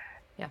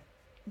 Yeah.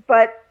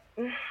 But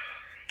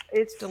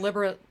It's it's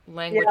deliberate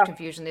language yeah,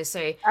 confusion. They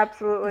say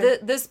absolutely.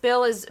 this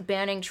bill is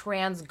banning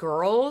trans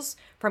girls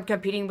from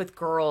competing with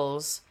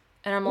girls.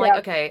 And I'm like, Yeah,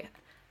 okay,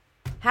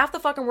 half the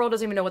fucking world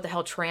doesn't even know what the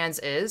hell trans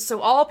is.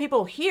 So all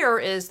people hear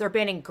is they're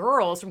banning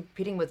girls from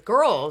competing with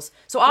girls.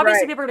 So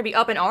obviously right. people are going to be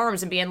up in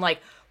arms and being like,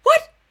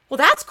 what? Well,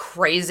 that's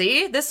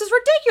crazy. This is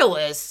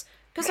ridiculous.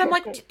 Because I'm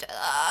like,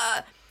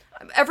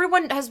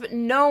 everyone has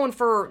been known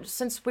for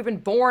since we've been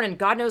born and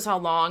God knows how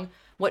long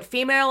what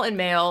female and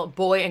male,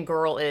 boy and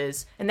girl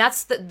is. And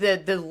that's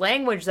the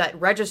language that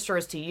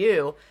registers to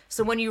you.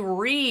 So when you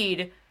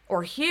read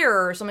or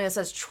hear something that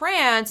says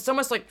trans, it's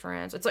almost like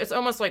trans. It's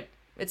almost like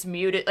it's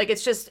muted. Like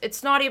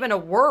it's not even a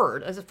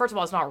word. First of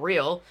all, it's not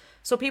real.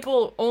 So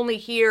people only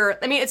hear.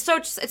 I mean, it's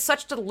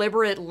such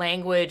deliberate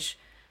language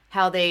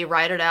how they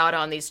write it out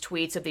on these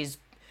tweets of these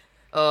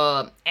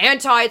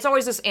it's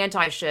always this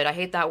anti shit. I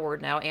hate that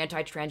word now.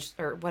 Anti trans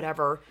or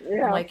whatever. I'm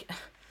Yeah. like,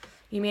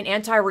 you mean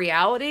anti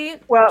reality?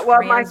 Well,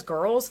 Trans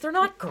girls? They're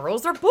not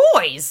girls, they're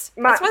boys.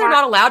 my That's why they're my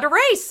not allowed to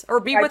race or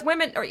be my with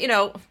women or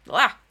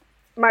ah.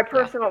 my Yeah,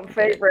 personal I get it.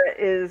 favorite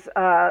is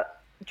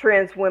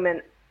trans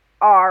women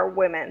are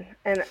women,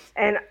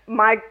 and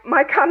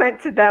my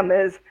comment to them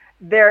is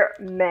they're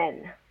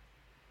men.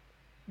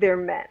 They're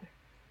men.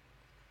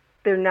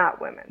 They're not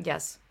women.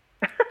 Yes.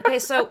 Okay,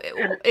 so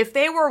if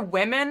they were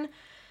women,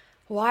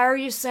 why are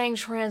you saying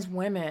trans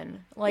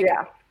women? Like,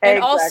 Yeah, and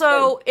exactly.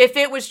 also, if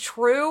it was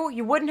true,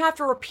 you wouldn't have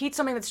to repeat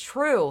something that's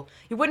true.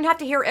 You wouldn't have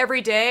to hear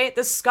every day,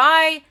 the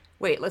sky.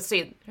 Wait, let's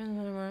see.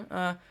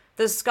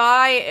 The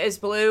sky is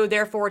blue,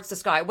 therefore it's the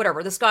sky.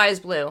 Whatever, the sky is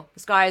blue. The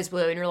sky is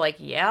blue. And you're like,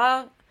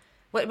 yeah?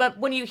 But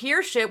when you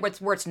hear shit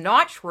where it's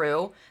not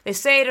true, they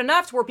say it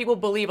enough to where people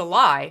believe a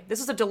lie. This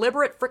is a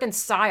deliberate freaking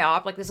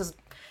psyop. Like, this is.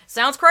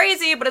 Sounds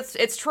crazy, but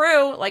it's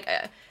true. Like,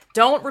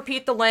 don't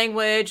repeat the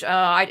language.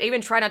 I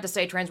even try not to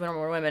say trans women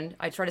or women.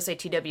 I try to say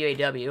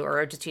TWAW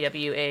or just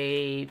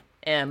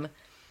TWAM.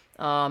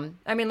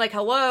 I mean, like,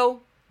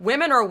 hello,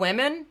 women are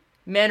women,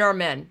 men are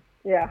men.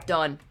 Yeah,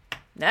 Done.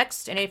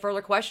 Next, any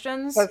further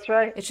questions? that's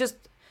right. It's just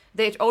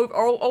they are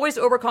always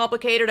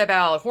overcomplicated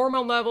about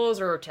hormone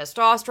levels or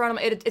testosterone.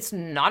 It's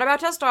not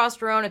about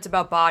testosterone. It's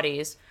about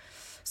bodies.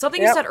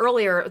 Something you Yep. said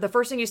earlier, the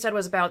first thing you said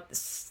was about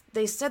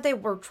they said they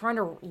were trying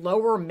to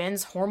lower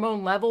men's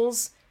hormone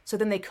levels so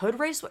then they could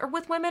race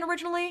with women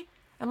originally.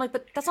 I'm like,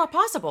 but that's not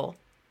possible.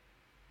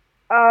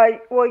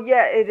 Well,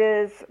 yeah, it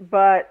is,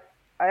 but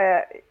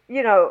uh,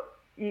 you know,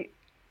 you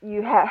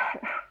you have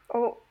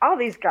all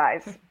these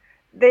guys.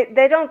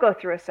 They don't go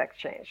through a sex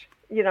change.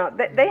 You know,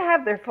 they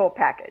have their full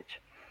package.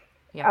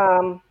 Yeah.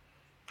 Um,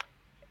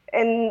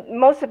 and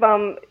most of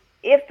them,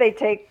 if they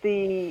take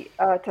the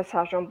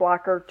testosterone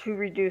blocker to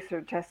reduce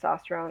their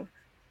testosterone,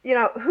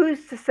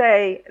 who's to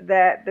say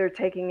that they're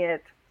taking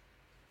it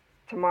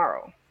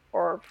tomorrow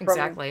or from,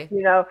 Exactly.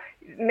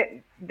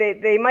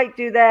 they might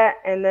do that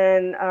and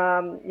then,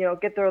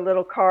 get their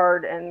little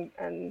card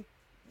and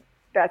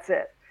that's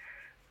it.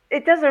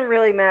 It doesn't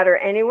really matter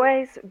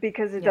anyways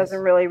because it doesn't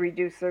Yes. really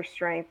reduce their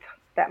strength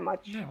that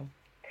much. No.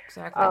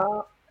 Exactly.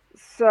 Uh,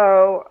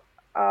 so,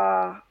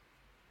 uh,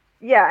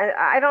 yeah,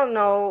 I don't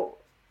know.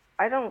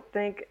 I don't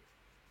think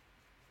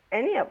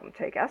any of them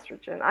take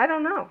estrogen. I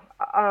don't know.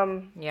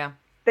 Yeah.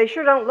 They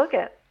sure don't look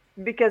it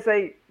because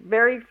they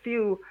very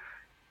few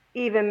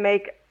even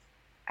make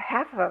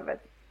half of it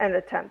an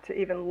attempt to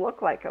even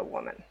look like a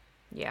woman.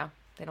 Yeah.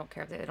 They don't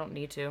care. They don't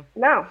need to.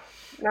 No,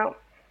 no,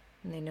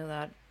 And they know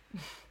that.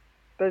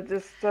 they're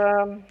just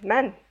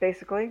men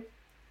basically.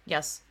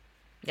 Yes.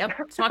 Yep.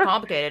 It's not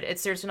complicated.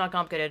 It's seriously not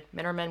complicated.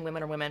 Men are men,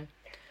 women are women.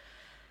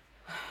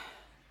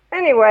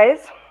 Anyways,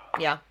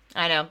 Yeah,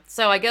 I know.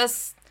 So I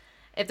guess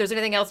if there's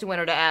anything else you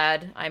wanted to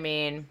add, I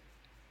mean,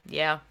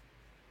 yeah.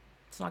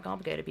 It's not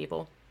complicated,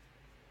 people.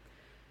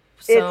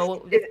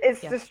 So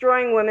It's yeah.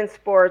 destroying women's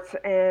sports,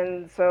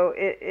 and so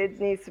it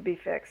needs to be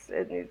fixed.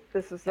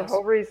 This is the Yes.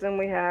 whole reason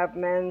we have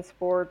men's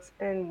sports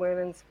and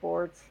women's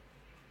sports.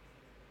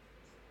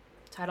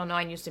 Title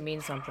IX used to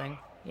mean something.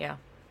 Yeah.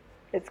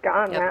 It's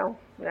gone Yep. now.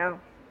 Yeah.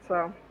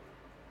 So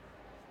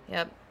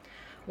Yep.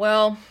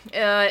 Well,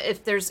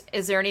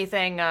 is there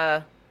anything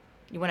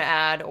you want to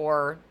add,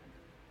 or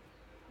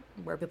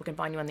where people can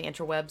find you on the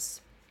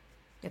interwebs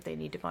if they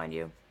need to find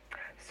you?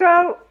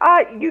 So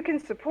you can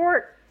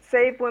support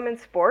Save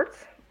Women's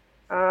Sports.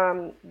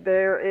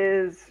 There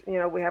is,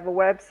 we have a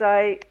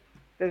website.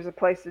 There's a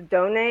place to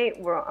donate.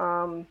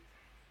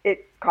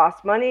 It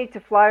costs money to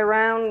fly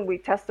around. We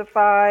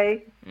testify.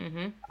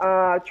 We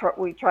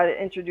try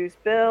to introduce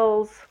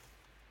bills.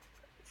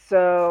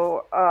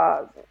 So,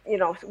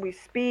 we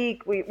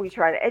speak. We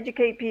try to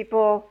educate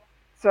people.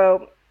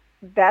 So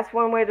that's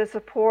one way to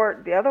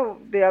support. The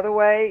other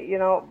way,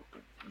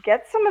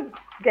 get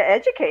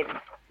educated.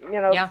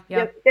 Yeah.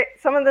 Get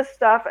some of this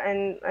stuff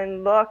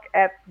and look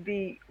at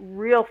the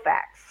real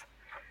facts.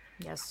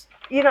 Yes.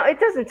 It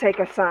doesn't take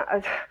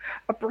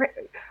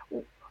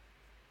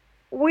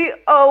we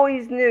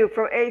always knew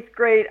from 8th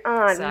grade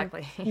on,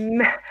 Exactly.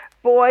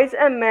 boys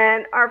and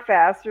men are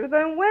faster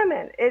than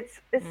women. It's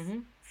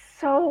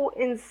so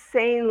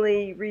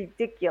insanely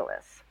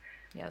ridiculous.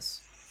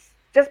 Yes.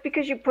 Just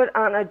because you put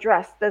on a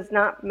dress does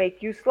not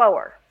make you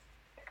slower.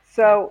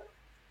 So,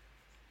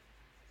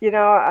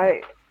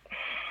 I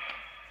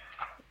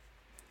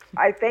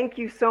thank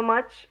you so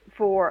much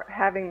for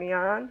having me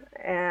on,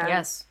 and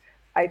Yes.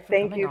 I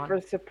thank coming you on.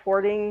 for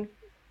supporting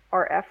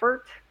our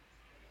effort.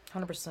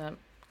 100%.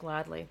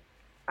 Gladly.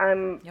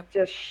 I'm Yep.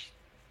 just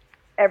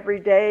every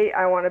day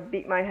I want to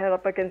beat my head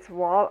up against the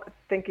wall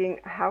thinking,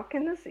 how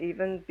can this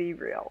even be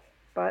real?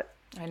 But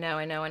I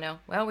know.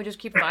 Well, we just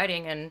keep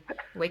fighting and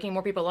waking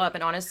more people up.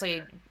 And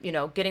honestly,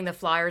 getting the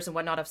flyers and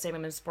whatnot of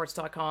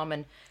SaveWomenSports.com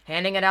and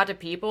handing it out to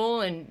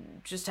people and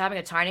just having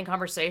a tiny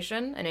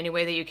conversation in any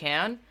way that you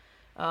can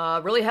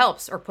really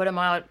helps. Or put them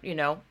out,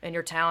 in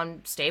your town,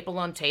 staple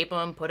them, tape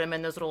them, put them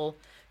in those little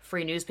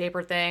free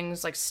newspaper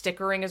things. Like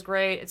stickering is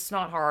great. It's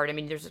not hard. I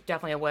mean, there's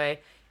definitely a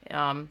way.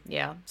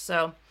 Yeah.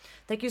 So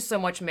thank you so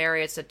much,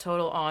 Mary. It's a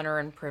total honor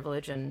and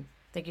privilege. And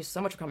thank you so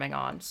much for coming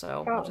on.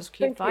 So we'll just keep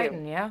thank you.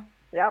 fighting. Yeah.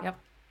 Yep.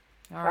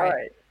 All All right.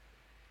 right.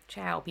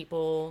 Ciao,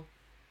 people.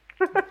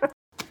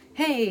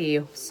 Hey,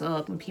 what's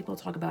up? When people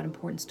talk about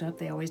important stuff,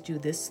 they always do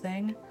this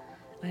thing.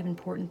 I have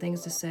important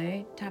things to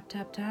say. Tap,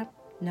 tap, tap.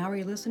 Now are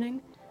you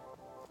listening?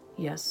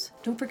 Yes.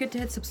 Don't forget to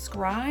hit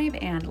subscribe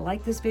and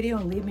like this video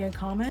and leave me a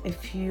comment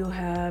if you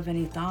have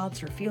any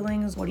thoughts or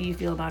feelings. What do you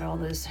feel about all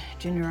this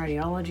gender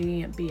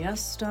ideology and BS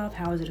stuff?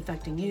 How is it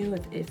affecting you,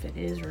 if it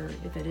is or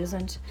if it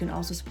isn't? You can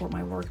also support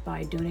my work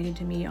by donating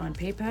to me on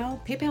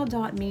PayPal,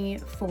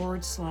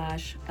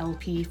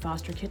 paypal.me/LP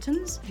Foster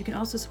Kittens. You can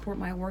also support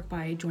my work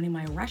by joining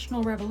my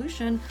Rational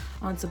Revolution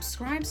on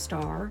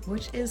Subscribestar,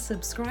 which is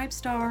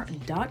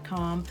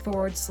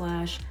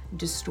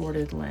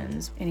subscribestar.com/distorted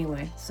lens.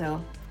 Anyway, so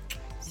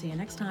see you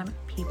next time,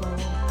 people.